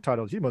around big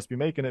titles. He must be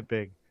making it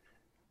big.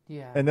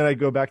 yeah. And then I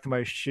go back to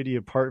my shitty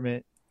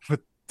apartment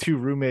with two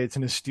roommates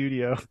in a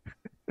studio.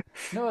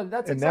 No,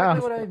 that's And exactly now,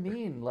 what I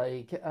mean.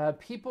 Like,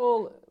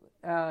 people,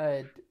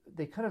 uh,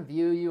 they kind of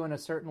view you in a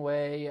certain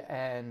way,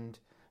 and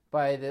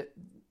by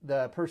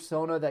the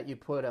persona that you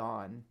put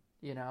on,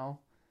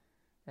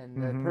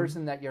 and the hmm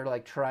person that you're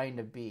like trying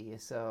to be.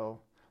 So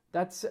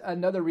that's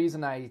another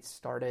reason I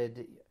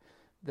started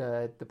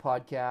the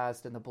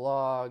podcast and the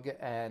blog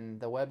and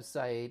the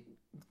website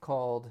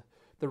called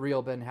The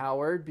Real Ben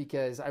Howard,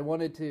 because I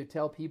wanted to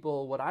tell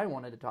people what I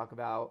wanted to talk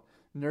about,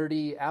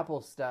 nerdy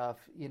Apple stuff,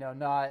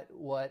 not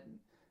what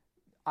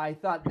I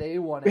thought they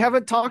we wanted.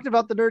 haven't talked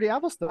about the Dirty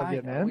Apple stuff I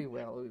yet, know man. we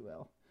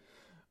will.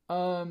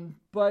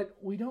 But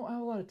we don't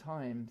have a lot of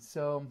time,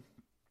 so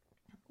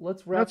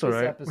let's wrap That's all this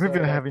right. We've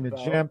been episode up having a about.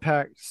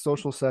 jam-packed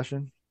social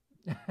session.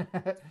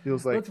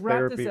 Feels like Let's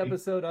wrap this therapy.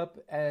 episode up,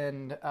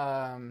 and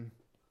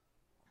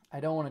I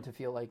don't want it to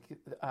feel like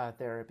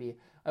therapy.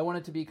 I want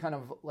it to be kind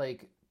of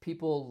like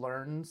people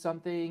learn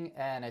something,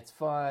 and it's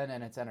fun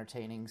and it's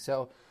entertaining.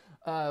 So,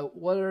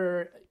 what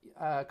are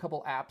a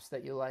couple apps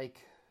that you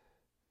like?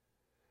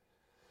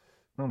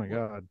 Oh my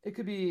God. It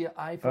could be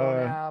iPhone Uh,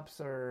 apps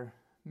or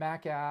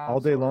Mac all apps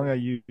day long or I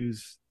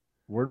use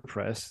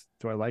WordPress.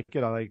 Do I like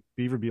it? I like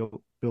Beaver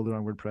Builder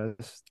on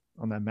WordPress.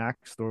 On that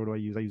Mac store, what do I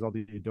use? I use all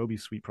the Adobe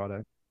Suite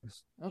products.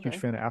 Huge okay,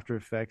 fan of After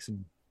Effects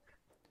and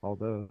all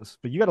those.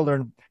 But you got to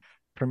learn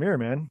Premiere,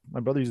 man. My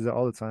brother uses it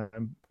all the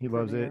time. He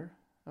loves it. Premiere.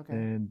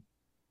 Okay. And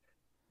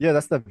Yeah,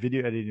 that's that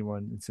video editing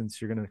one. And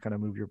since you're gonna kind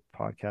of move your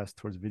podcast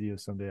towards video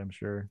someday, I'm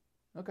sure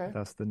Okay.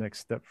 that's the next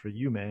step for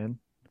you, man.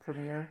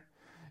 Premiere.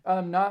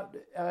 Not.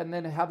 And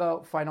then how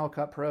about Final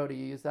Cut Pro? Do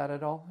you use that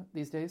at all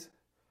these days?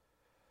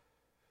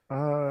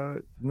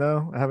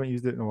 No, I haven't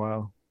used it in a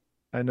while.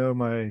 I know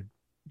my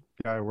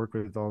guy I work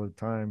with all the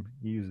time.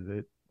 He uses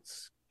it.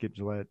 Skip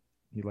Gillette.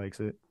 He likes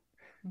it.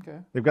 Okay.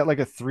 They've got like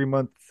a 3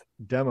 month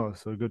demo,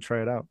 so go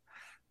try it out.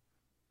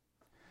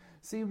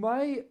 See,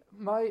 my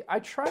I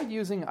tried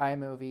using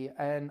iMovie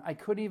and I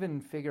couldn't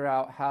even figure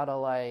out how to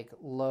like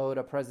load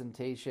a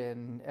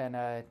presentation and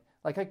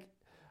like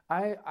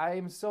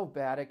I'm so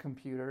bad at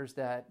computers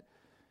that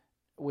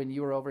when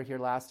you were over here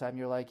last time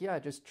you're like, "Yeah,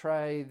 just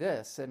try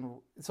this." And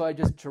so I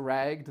just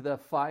dragged the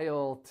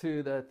file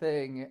to the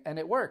thing and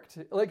it worked.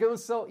 Like it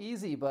was so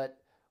easy, but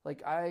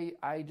like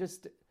I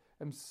just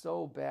am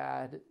so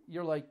bad.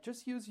 You're like,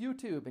 "Just use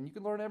YouTube and you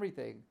can learn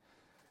everything."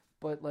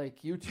 But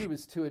like YouTube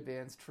is too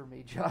advanced for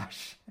me,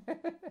 Josh.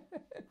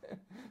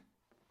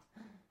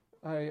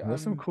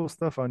 There's some I'm cool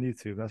stuff on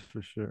YouTube, that's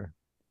for sure.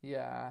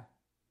 yeah.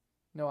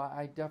 No,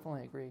 I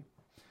definitely agree.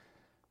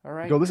 All Go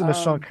right. listen to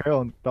Sean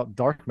Carroll about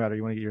dark matter.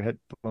 You want to get your head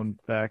blown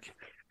back,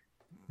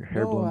 your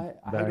hair No, blown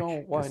I back.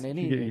 don't Because want if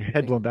you get your head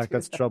anything blown back, to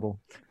that's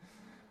trouble.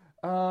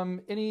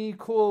 any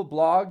cool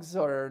blogs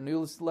or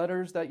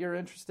newsletters that you're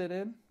interested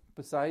in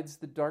besides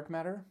the dark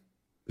matter?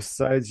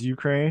 Besides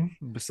Ukraine,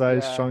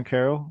 besides Yeah. Sean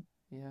Carroll,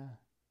 Yeah.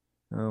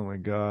 oh my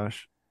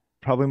gosh.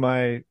 Probably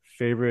my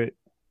favorite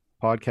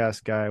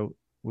podcast guy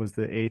was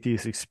the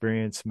Atheist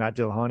Experience, Matt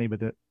Dillahunty, but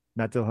the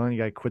Matt Dillahunty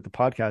guy quit the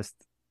podcast.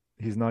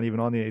 He's not even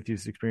on the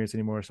Atheist Experience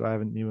anymore, so I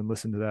haven't even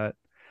listened to that.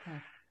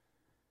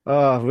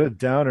 Huh. What a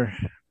downer.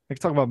 I can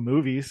talk about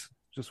movies.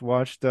 Just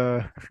watched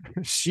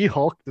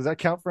She-Hulk. Does that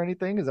count for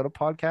anything? Is that a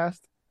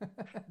podcast?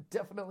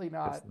 Definitely It's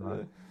not.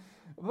 not.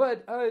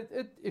 But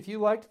if you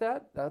liked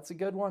that, that's a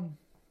good one.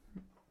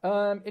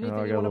 Oh, Anything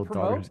I you got a want to little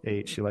daughter promote? who's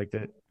 8. She liked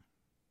it.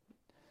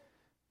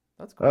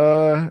 That's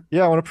cool.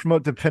 Yeah, I want to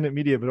promote dependent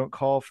media, but don't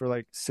call for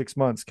like 6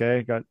 months,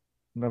 okay? Got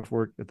enough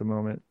work at the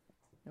moment.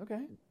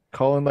 Okay.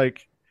 Call in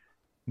like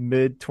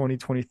mid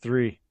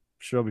 2023.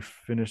 Sure, I'll be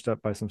finished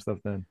up by some stuff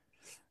then.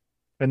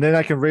 And then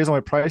I can raise all my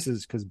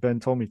prices because Ben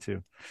told me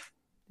to.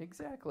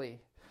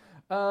 Exactly.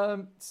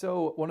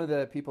 So one of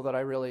the people that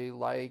I really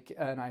like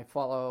and I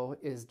follow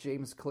is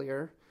James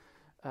Clear.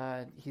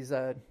 He's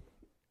an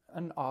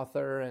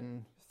author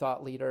and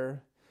thought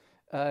leader.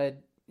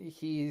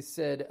 He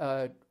said,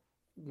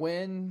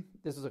 "When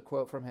this is a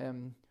quote from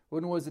him.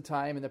 When was a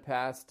time in the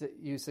past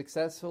you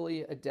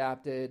successfully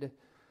adapted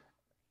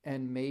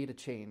and made a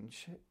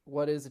change?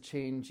 What is a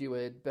change you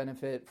would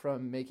benefit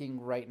from making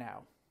right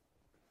now?"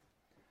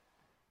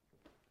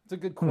 It's a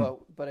good Hmm.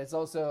 quote, but it's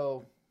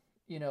also,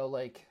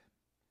 like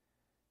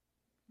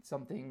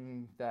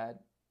something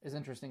that is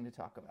interesting to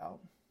talk about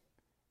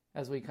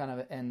as we kind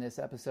of end this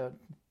episode.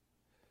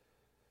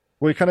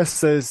 Well, he kind of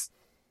says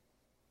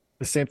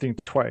the same thing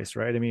twice,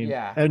 right? I mean,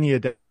 Yeah, any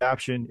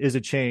adaptation is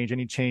a change.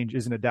 Any change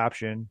is an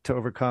adaptation to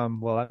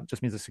overcome. Well, that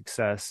just means a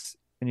success.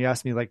 And you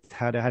asked me like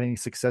had any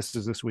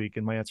successes this week,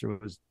 and my answer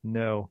was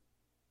no.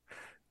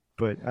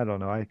 But I don't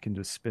know. I can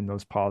just spin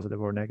those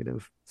positive or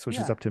negative. So it's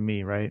just yeah, up to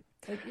me, right?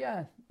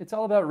 yeah. It's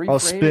all about I'll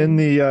spin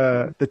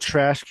reframing. the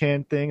trash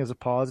can thing as a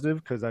positive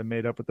because I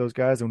made up with those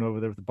guys. I went over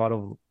there with a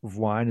bottle of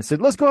wine and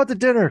said, "Let's go out to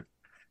dinner."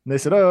 And they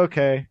said, "Oh,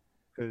 okay,"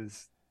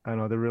 because I don't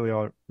know they're really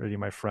already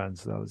my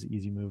friends. So that was an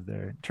easy move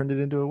there. Turned it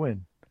into a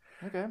win.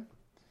 Okay.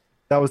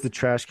 That was the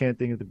trash can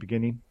thing at the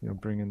beginning.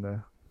 Bring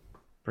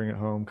it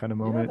home kind of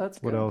Yeah, moment.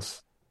 that's What good.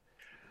 else?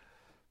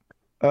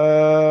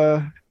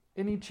 Uh,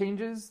 Any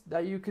changes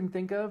that you can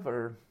think of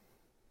or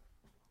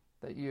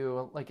that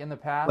you like in the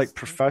like past?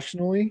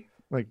 professionally,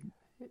 like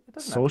It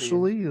doesn't have to be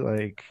socially,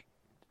 like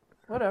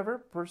whatever,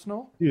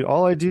 personal. dude,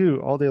 all I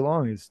do all day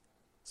long is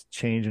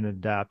change and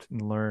adapt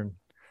and learn.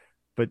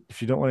 But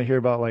if you don't want to hear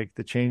about like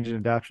the change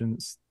and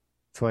adaptations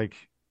to like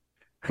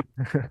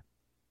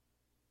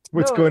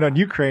what's No, going on in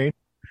Ukraine,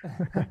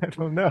 I don't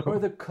or know.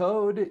 the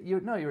code. You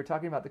were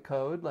talking about the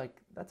code. Like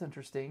that's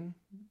interesting.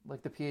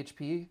 Like the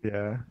PHP,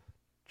 Yeah.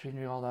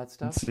 changing all that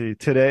stuff. Let's see.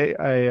 Today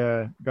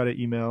I got an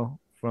email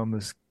from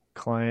this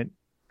client.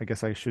 I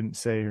guess I shouldn't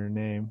say her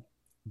name,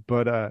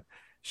 but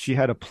she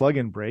had a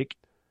plugin break,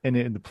 and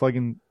the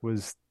plugin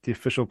was the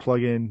official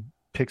plugin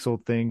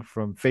Pixel thing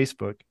from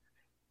Facebook,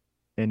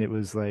 and it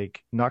was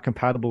like not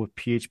compatible with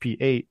PHP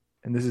 8.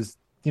 And this is,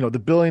 the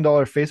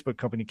billion-dollar Facebook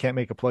company can't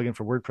make a plugin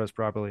for WordPress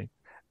properly.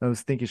 And I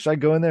was thinking, should I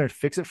go in there and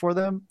fix it for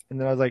them? And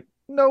then I was like,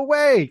 no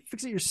way,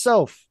 fix it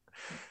yourself.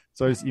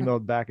 So I just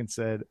emailed back and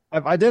said,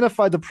 I've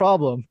identified the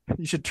problem.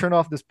 You should turn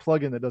off this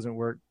plugin that doesn't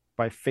work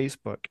by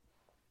Facebook.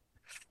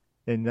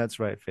 And that's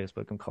right,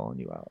 Facebook, I'm calling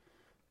you out.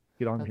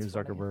 Get on here, That's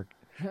funny.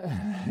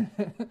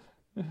 Zuckerberg.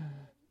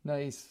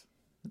 Nice.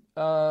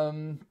 All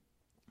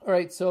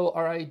right, so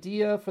our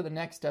idea for the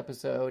next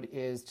episode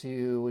is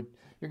you're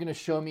going to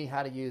show me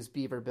how to use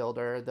Beaver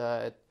Builder,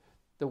 the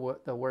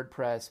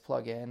WordPress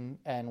plugin,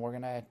 and we're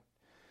going to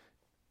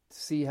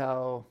see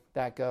how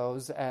that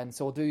goes. And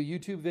so we'll do a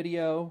YouTube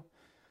video,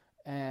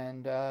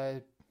 and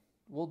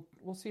we'll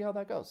see how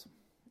that goes.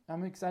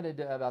 I'm excited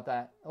about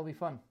that. It'll be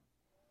fun.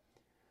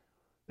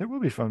 It will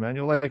be fun, man.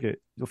 You'll like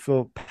it. You'll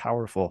feel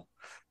powerful.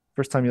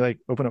 First time you like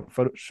open up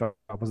Photoshop,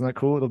 wasn't that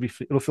cool?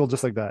 It'll feel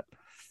just like that.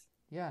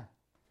 Yeah.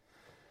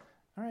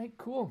 All right,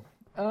 cool.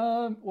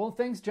 Well,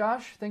 thanks,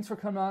 Josh. Thanks for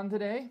coming on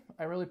today.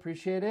 I really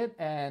appreciate it,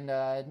 and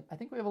I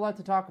think we have a lot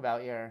to talk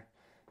about here.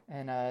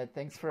 And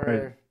thanks for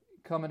Right.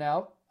 coming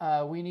out.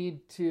 We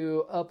need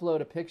to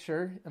upload a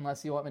picture,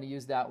 unless you want me to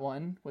use that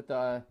one with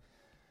the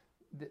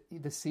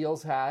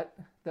SEALs hat,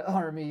 the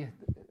Army,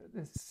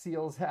 the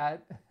SEALs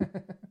hat.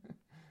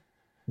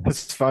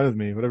 It's fine with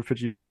me. Whatever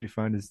picture you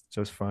find is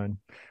just fine.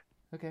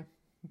 Okay,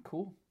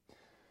 cool.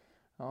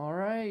 All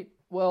right.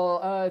 Well,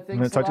 I'm gonna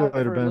thanks a talk to you lot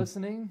later, for Ben.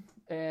 listening,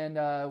 and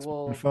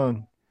Been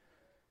fun.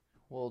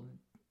 we'll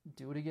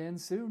do it again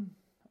soon.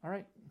 All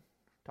right.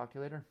 Talk to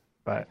you later.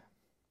 Bye.